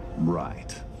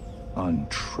 Right. On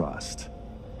trust.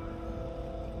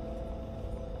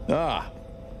 Ah!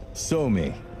 So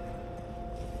me.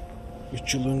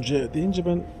 3 yıl önce deyince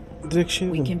ben direkt şey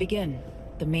dedim. We can begin.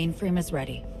 The mainframe is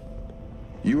ready.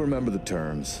 You remember the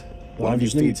terms. One of you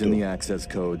feeds in the access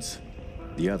codes.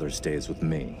 The other stays with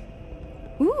me.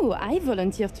 Ooh, I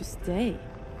volunteer to stay.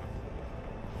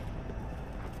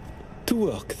 To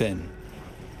work, then.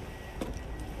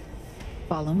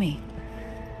 Follow me.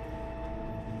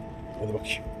 Hadi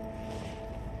bakayım.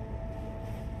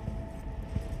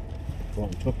 Oğlum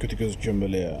çok kötü gözüküyorum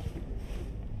böyle ya.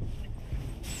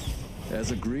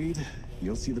 As agreed,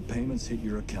 you'll see the payments hit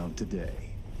your account today.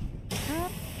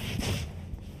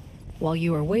 While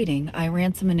you were waiting, I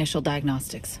ran some initial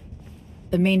diagnostics.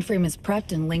 The mainframe is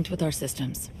prepped and linked with our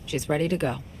systems. She's ready to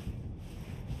go.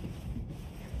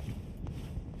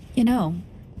 You know,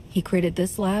 he created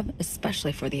this lab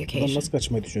especially for the occasion.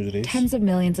 Tens of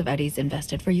millions of eddies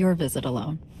invested for your visit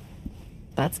alone.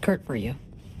 That's Kurt for you.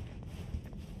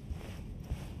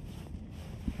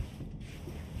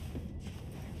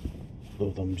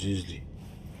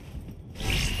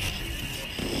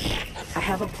 I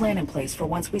have a plan in place for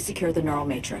once we secure the neural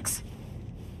matrix.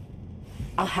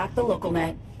 I'll hack the local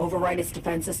net, override its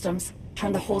defense systems,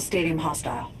 turn the whole stadium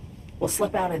hostile. We'll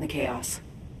slip out in the chaos.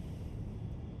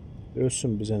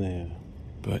 Ölsün bize ne ya?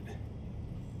 But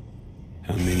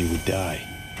how many would die?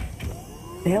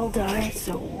 They'll die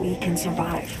so we can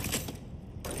survive.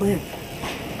 Live.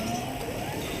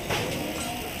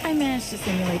 I managed to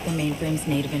simulate the mainframe's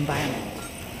native environment,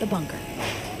 the bunker.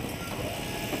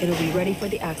 It'll be ready for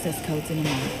the access codes in a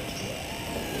moment.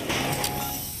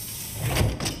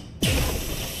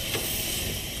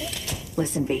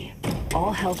 Listen, V.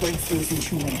 All hell breaks loose in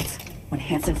 2 minutes. When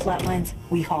Hansen flatlines,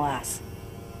 we haul ass.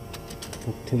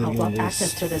 I'll block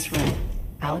access to this room.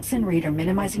 Alex and Reed are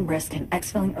minimizing risk and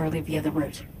exfilling early via the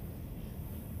route.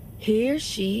 Here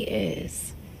she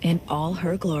is, in all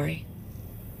her glory.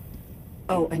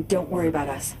 Oh, and don't worry about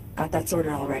us. Got that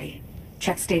sorted already.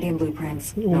 Check stadium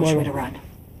blueprints. No way to run.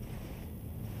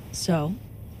 So,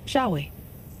 shall we?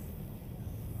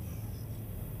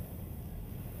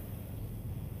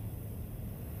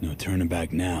 No turning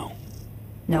back now.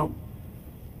 No,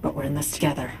 but we're in this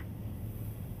together.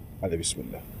 Hadi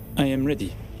bismillah. I am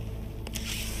ready.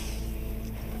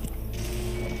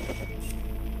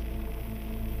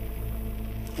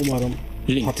 Umarım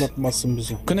patlatmazsın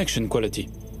bizi. Connection quality.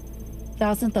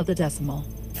 1,000th of the decimal.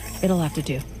 It'll have to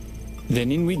do.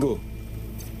 Then in we go.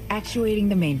 Actuating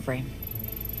the mainframe.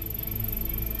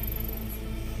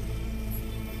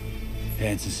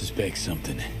 Hansen suspects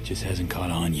something. Just hasn't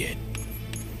caught on yet.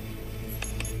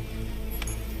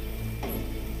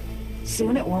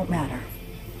 Soon it won't matter.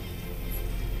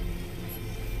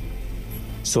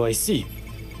 So I see.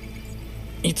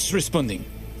 It's responding.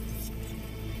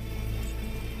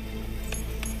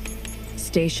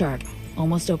 Stay sharp.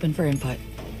 Almost open for input.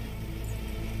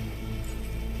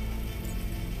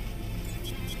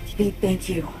 Pete, thank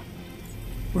you.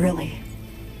 Really.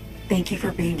 Thank you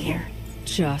for being here.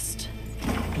 Just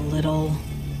a little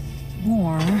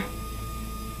more.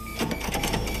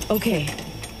 Okay,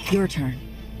 your turn.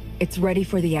 It's ready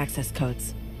for the access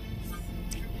codes.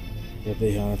 Ya da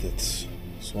ihanet et.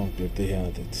 Son bir de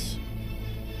ihanet et.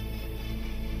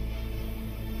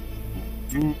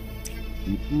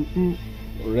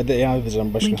 Red'e ihanet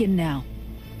edeceğim başka. Lincoln now.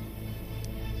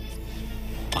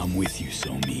 I'm with you,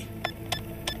 Somi.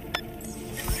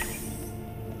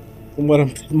 Umarım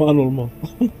pişman olmam.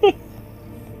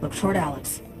 Look toward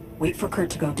Alex. Wait for Kurt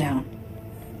to go down.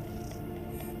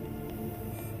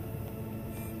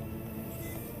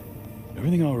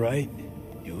 Everything all right?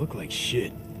 You look like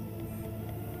shit.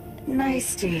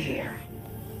 Nice to hear.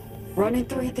 Running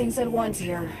 3 things at once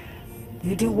here.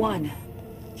 You do 1.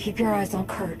 Keep your eyes on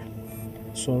Kurt.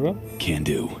 Sonra? Can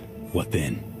do. What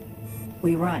then?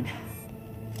 We run.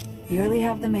 Nearly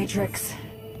have the Matrix.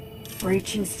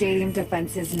 Breaching stadium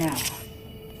defenses now.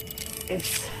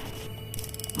 It's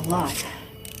a lot.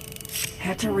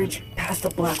 Had to reach past the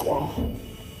black wall.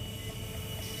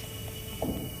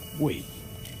 Wait,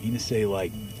 you mean to say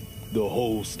like the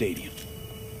whole stadium?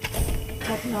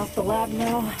 Cutting off the lab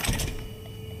now.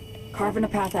 Carving a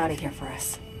path out of here for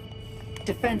us.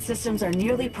 Defense systems are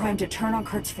nearly primed to turn on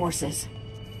Kurt's forces.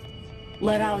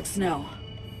 Let Alex know.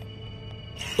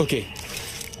 Okay.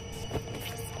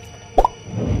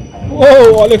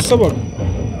 Whoa, Alex'a bak.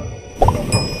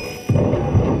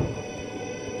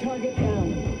 Target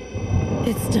down.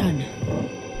 It's done.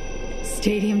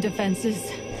 Stadium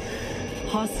defenses.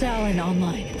 Hostile and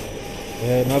online.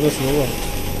 Neredesin oğlum?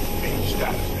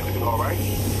 Status, everything all right?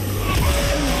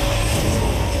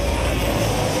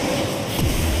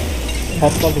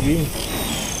 Patladık iyi mi?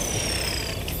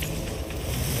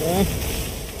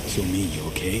 So me, you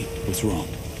okay? What's wrong?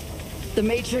 The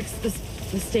Matrix,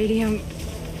 the stadium,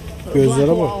 the Gözlere black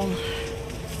bak. wall.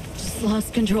 Just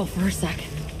lost control for a second.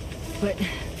 But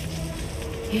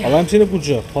yeah. Alayım seni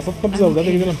kucağa. Patlatma bizi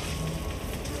hadi gidelim.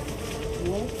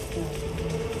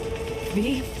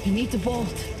 V, you need to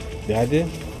bolt. Hadi.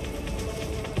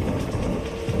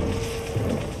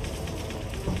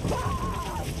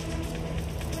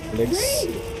 Alex.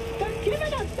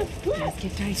 Let's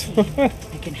get dicey.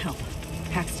 I can help.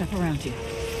 Pack stuff around you.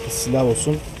 Silah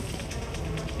olsun.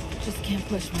 Just can't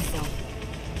push myself.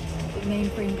 The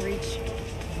mainframe breach.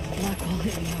 Black hole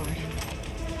hit me hard.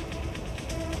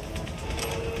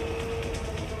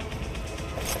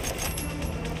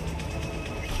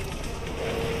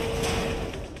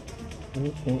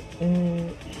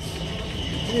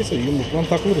 Neyse yumruktan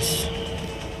takılırız.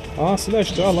 Aa silah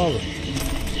işte al abi.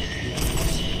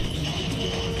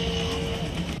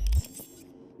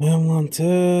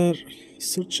 Envanter,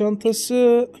 sırt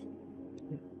çantası,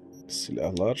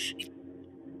 silahlar.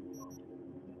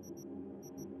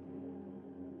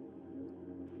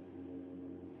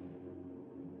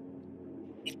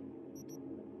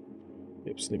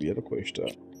 Hepsini bir yere koy işte.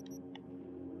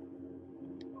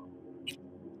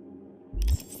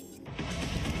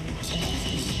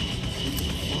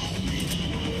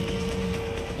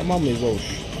 Tamam mıyız olur?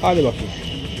 Hadi bakayım.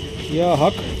 Ya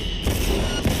hak.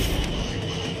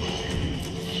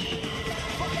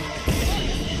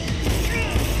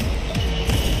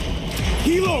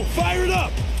 Hilo, fire it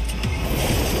up!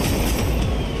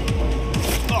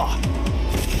 Oh.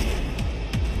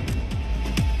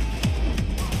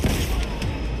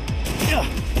 Yeah.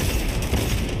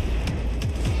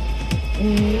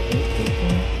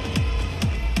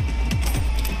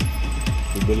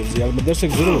 Böyle bize yardım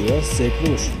edersek güzel olur ya. Zevkli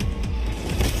olur.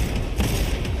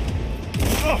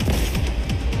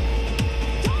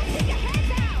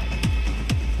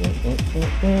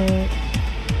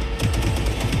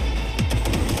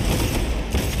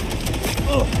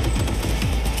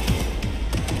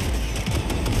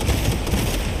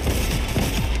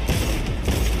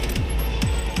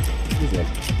 Güzel.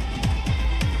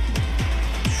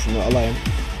 Şunu alayım.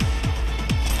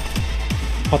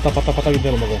 Pata pata pata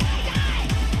gidelim bakalım.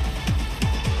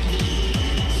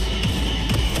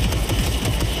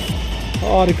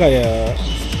 Harika ya.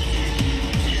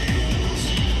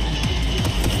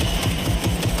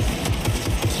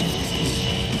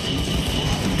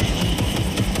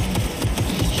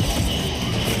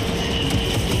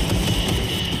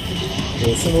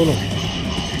 Olsun oğlum.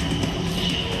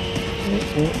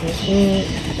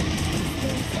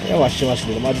 Yavaş yavaş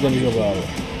gidelim. Acelemiz yok abi.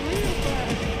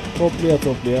 Toplaya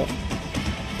toplaya.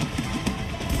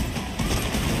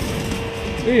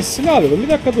 Silah alalım. Bir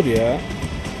dakika dur ya.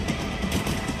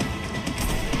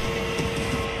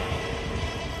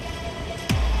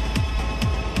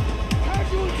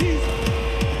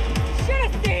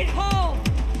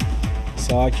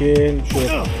 Sakin.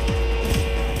 Şöyle.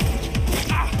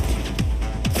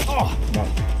 Bak.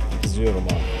 Kızıyorum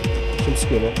ha. Kim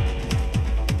sıkıyor lan?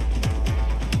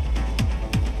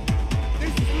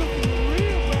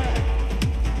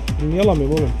 Niye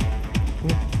alamıyorum oğlum?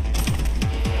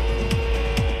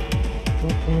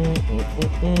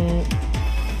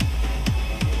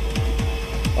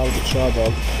 Al bıçağı da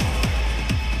al.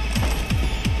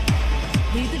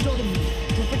 Leave the door to me.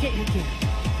 Don't forget your gear.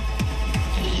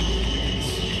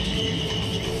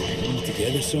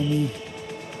 Together so mean.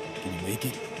 Can you make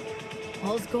it?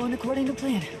 All's going according to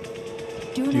plan.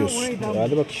 Do not Diyorsun. worry about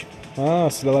Hadi bakayım. Ha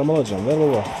silahlarımı alacağım. Ver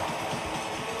baba.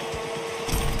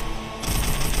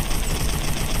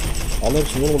 Al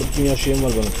hepsini oğlum. Dünya şeyim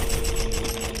var benim.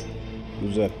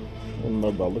 Güzel.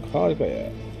 Onları da aldık. Harika ya.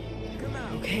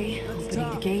 Okay,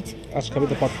 opening the gate. Aç kapıyı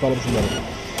da patlatalım şunları.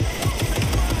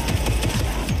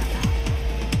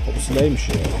 O silahıymış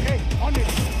ya.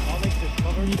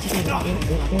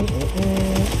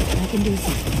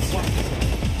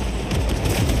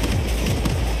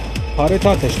 Harita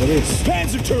ateşleriyiz.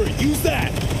 Panzer turret, use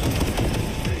that.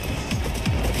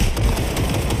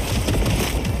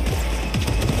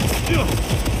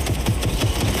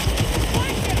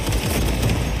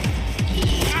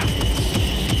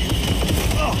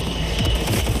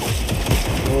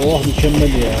 Oh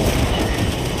mükemmel ya.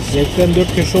 Zevkten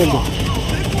dört köşe oldu.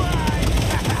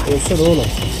 Olsana oğlum.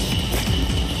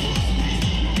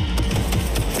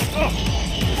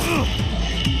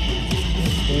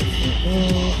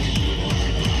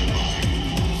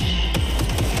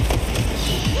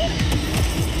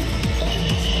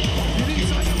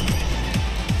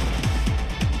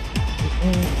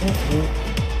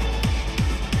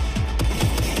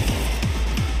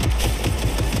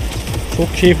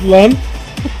 Çok keyifli lan.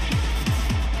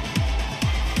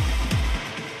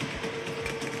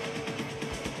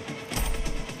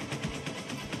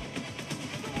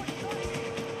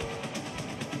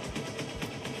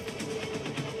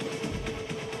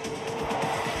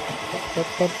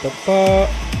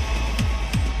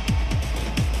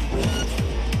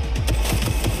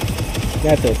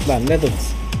 Ne dıt lan ne dıt.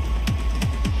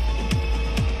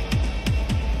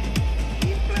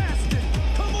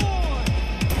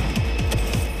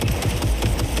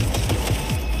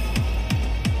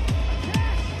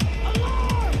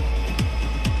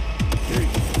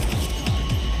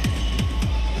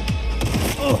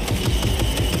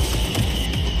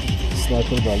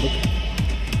 Anahtarı da aldık.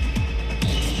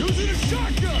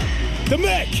 The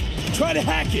mech! Try to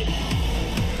hack it!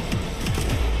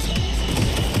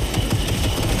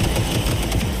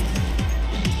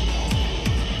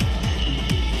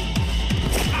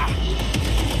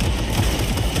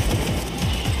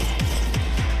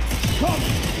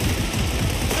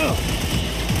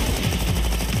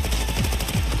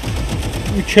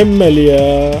 Mükemmel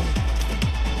ya.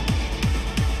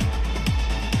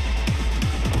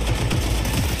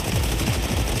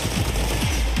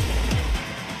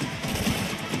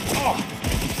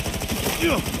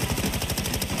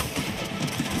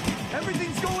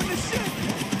 Everything's going to shit.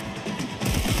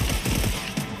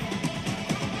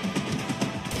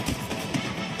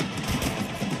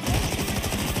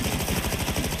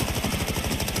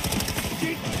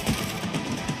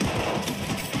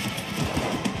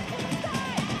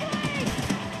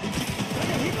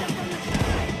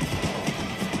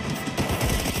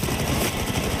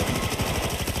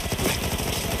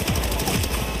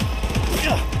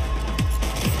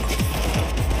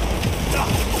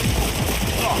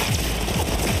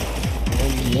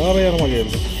 Ne ara yanıma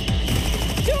geldi?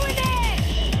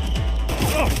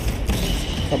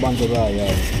 Tabanca daha ya.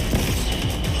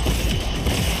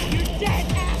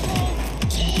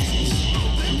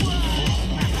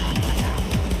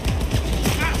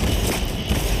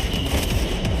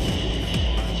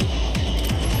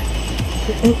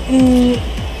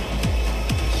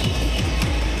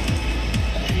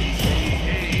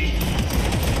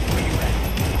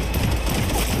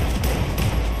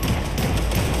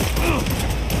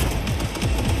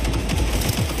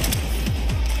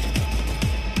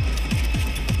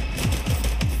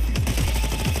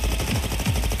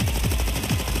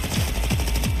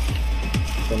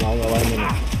 Sen al alayım beni.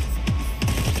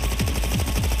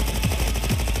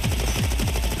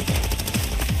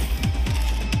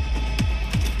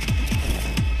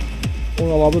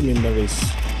 Onu alabilir miyim ben reis?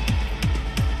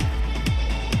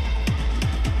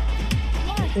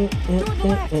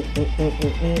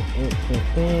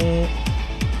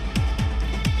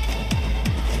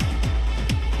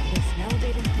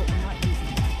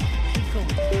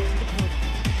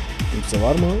 Kimse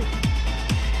var mı?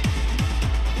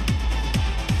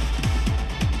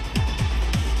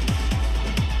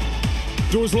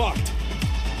 Door's locked.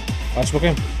 Aç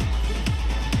bakayım.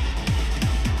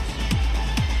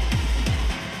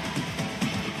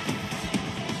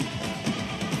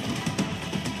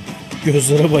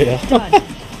 Gözlere bayağı.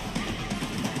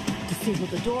 Disable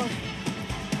the door.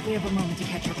 We have a moment to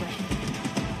catch our breath.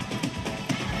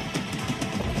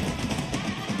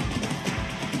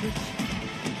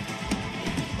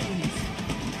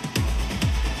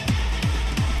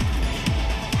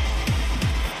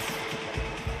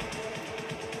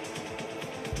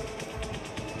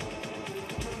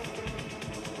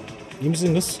 İyi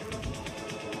misin kız?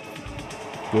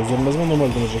 Gözlerin ne zaman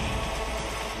normal dönecek?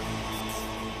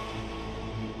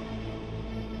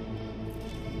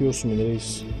 Yiyorsun beni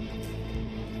reis.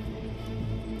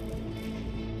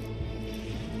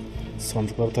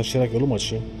 Sandıkları taşıyarak yolu mu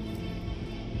açayım?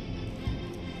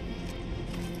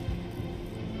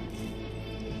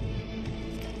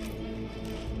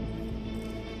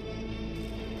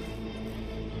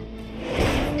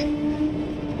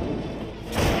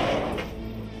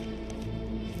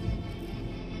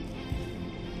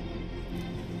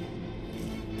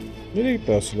 Nereye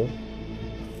gitti Aslı?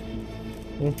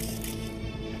 Hı.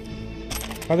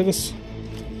 Hadi kız.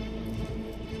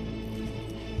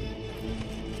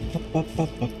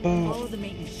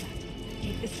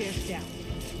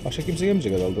 Başka kimse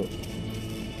gelmeyecek herhalde.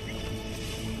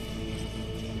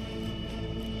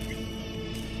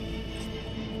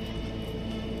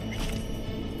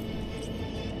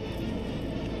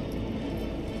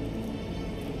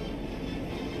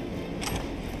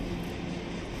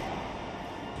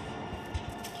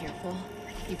 Careful.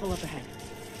 People up ahead.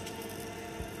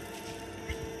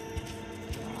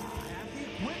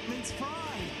 Equipment's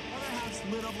fine. Other half's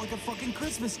lit up like a fucking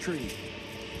Christmas tree.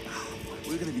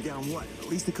 We're gonna be down what? At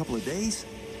least a couple of days?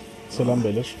 Selam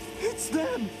beyler. It's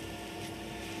them!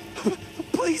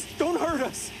 Please don't hurt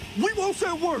us! We won't say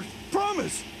a word!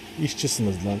 Promise!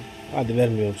 İşçisiniz lan. Hadi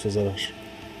vermiyorum size zarar.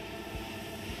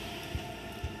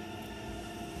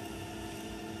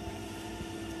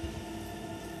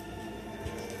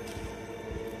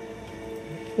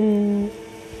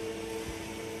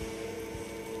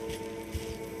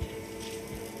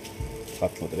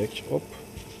 Atla direkt. Hop.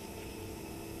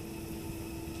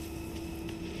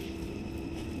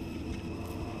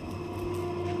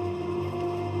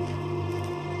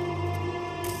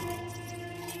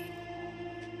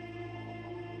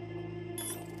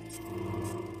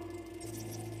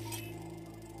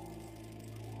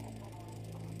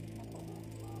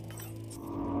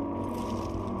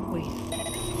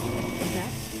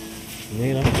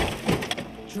 Ne lan?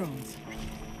 Drones.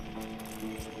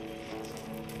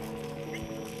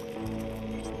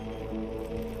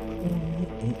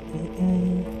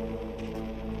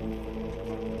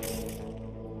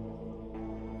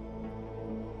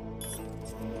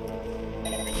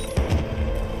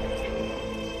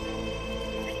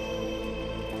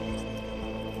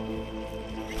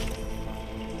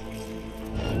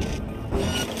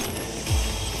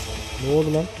 Ne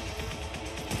oldu lan?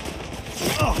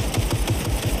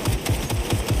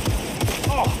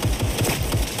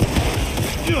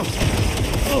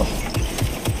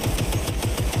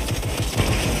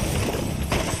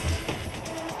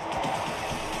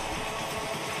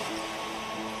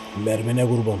 Mermine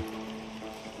kurban.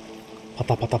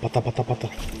 Pata pata pata pata pata.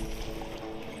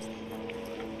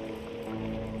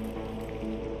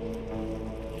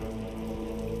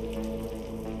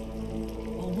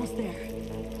 Almost there.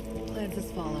 Plans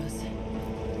as follows.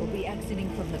 We'll be exiting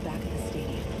from the back of the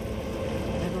stadium.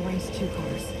 I've arranged 2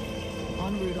 cars.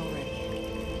 En route already.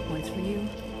 One's for you,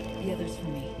 the other's for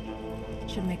me.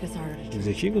 Should make us harder to track.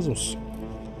 Zeki kızmış.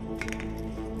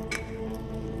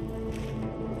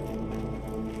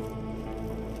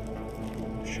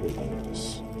 Şöyle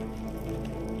yapacağız.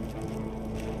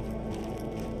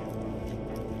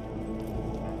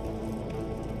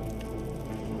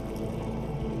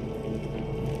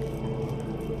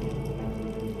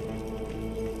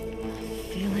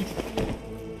 Feel it.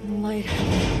 Light.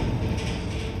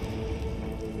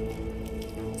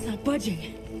 It's not budging.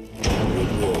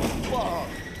 Wow.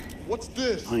 What's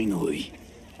this? Finally.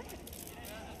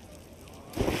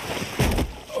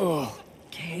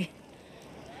 Okay.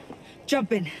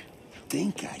 Jump in.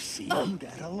 Think I see who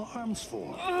that alarm's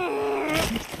for.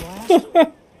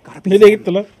 Nereye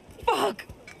gitti lan? Fuck!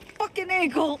 Fucking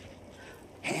ankle!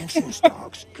 Hansen's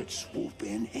dogs could swoop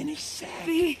in any second.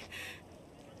 V.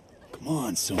 Come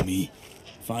on, Somi.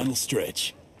 Final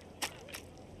stretch.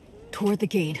 Toward the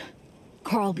gate.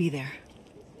 Carl'll be there.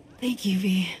 Thank you,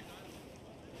 V.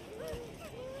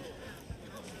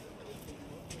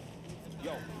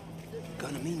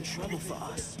 Gonna mean trouble for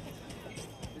us.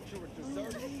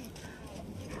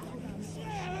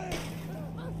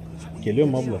 Geliyor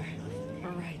mu abla?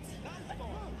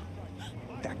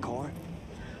 That car?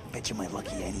 Bet you my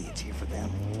lucky Annie it's here for them.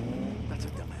 That's a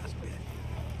dumbass bit.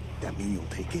 That mean you'll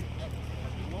take it?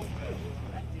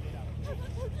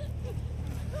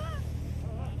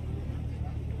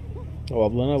 O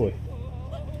ablana boy.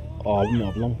 Abim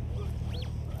ablam.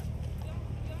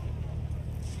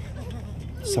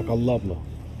 Sakallı abla.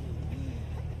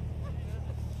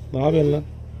 Ne yapıyorsun lan?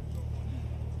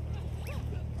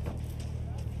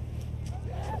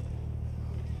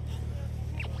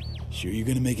 Sure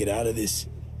you're gonna make it out of this?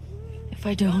 If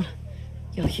I don't,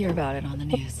 you'll hear about it on the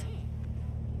news.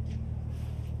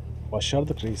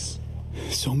 Başardık reis.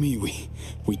 Somi,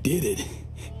 we did it.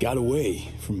 Got away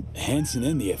from Hansen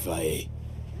and the FIA.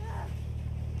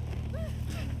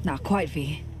 Not quite,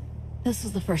 V. This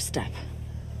was the first step.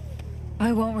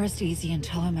 I won't rest easy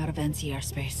until I'm out of NC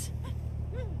airspace.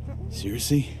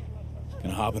 Seriously?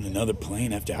 Gonna hop in another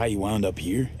plane after how you wound up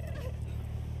here?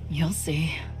 You'll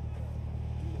see.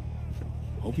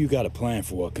 Hope you got a plan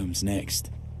for what comes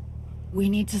next. We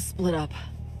need to split up.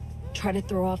 Try to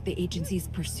throw off the agency's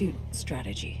pursuit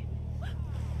strategy.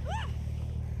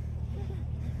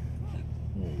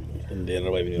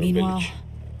 Meanwhile,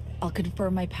 I'll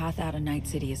confirm my path out of Night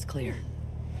City is clear.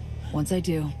 Once I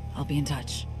do, I'll be in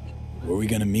touch. Where are we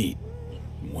gonna meet?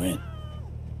 When?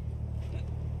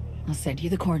 I'll send you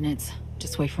the coordinates.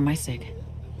 Just wait for my sig.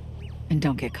 And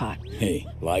don't get caught. Hey,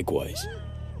 likewise.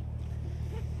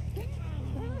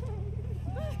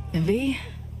 And V,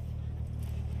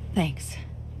 thanks.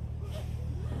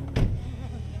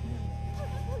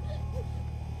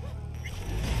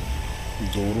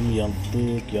 Doğru mu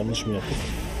yaptık, yanlış mı yaptık?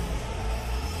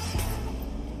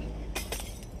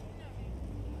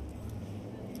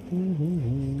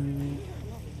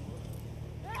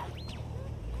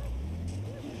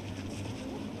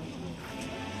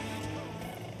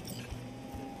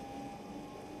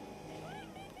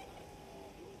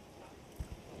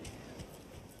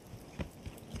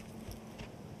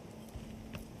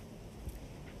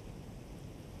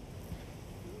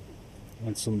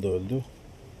 Hansen da öldü.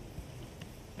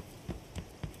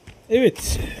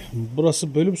 Evet,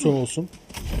 burası bölüm sonu olsun.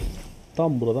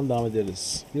 Tam buradan devam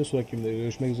ederiz. Bir sonraki videoda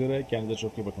görüşmek üzere. Kendinize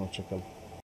çok iyi bakın. Hoşçakalın.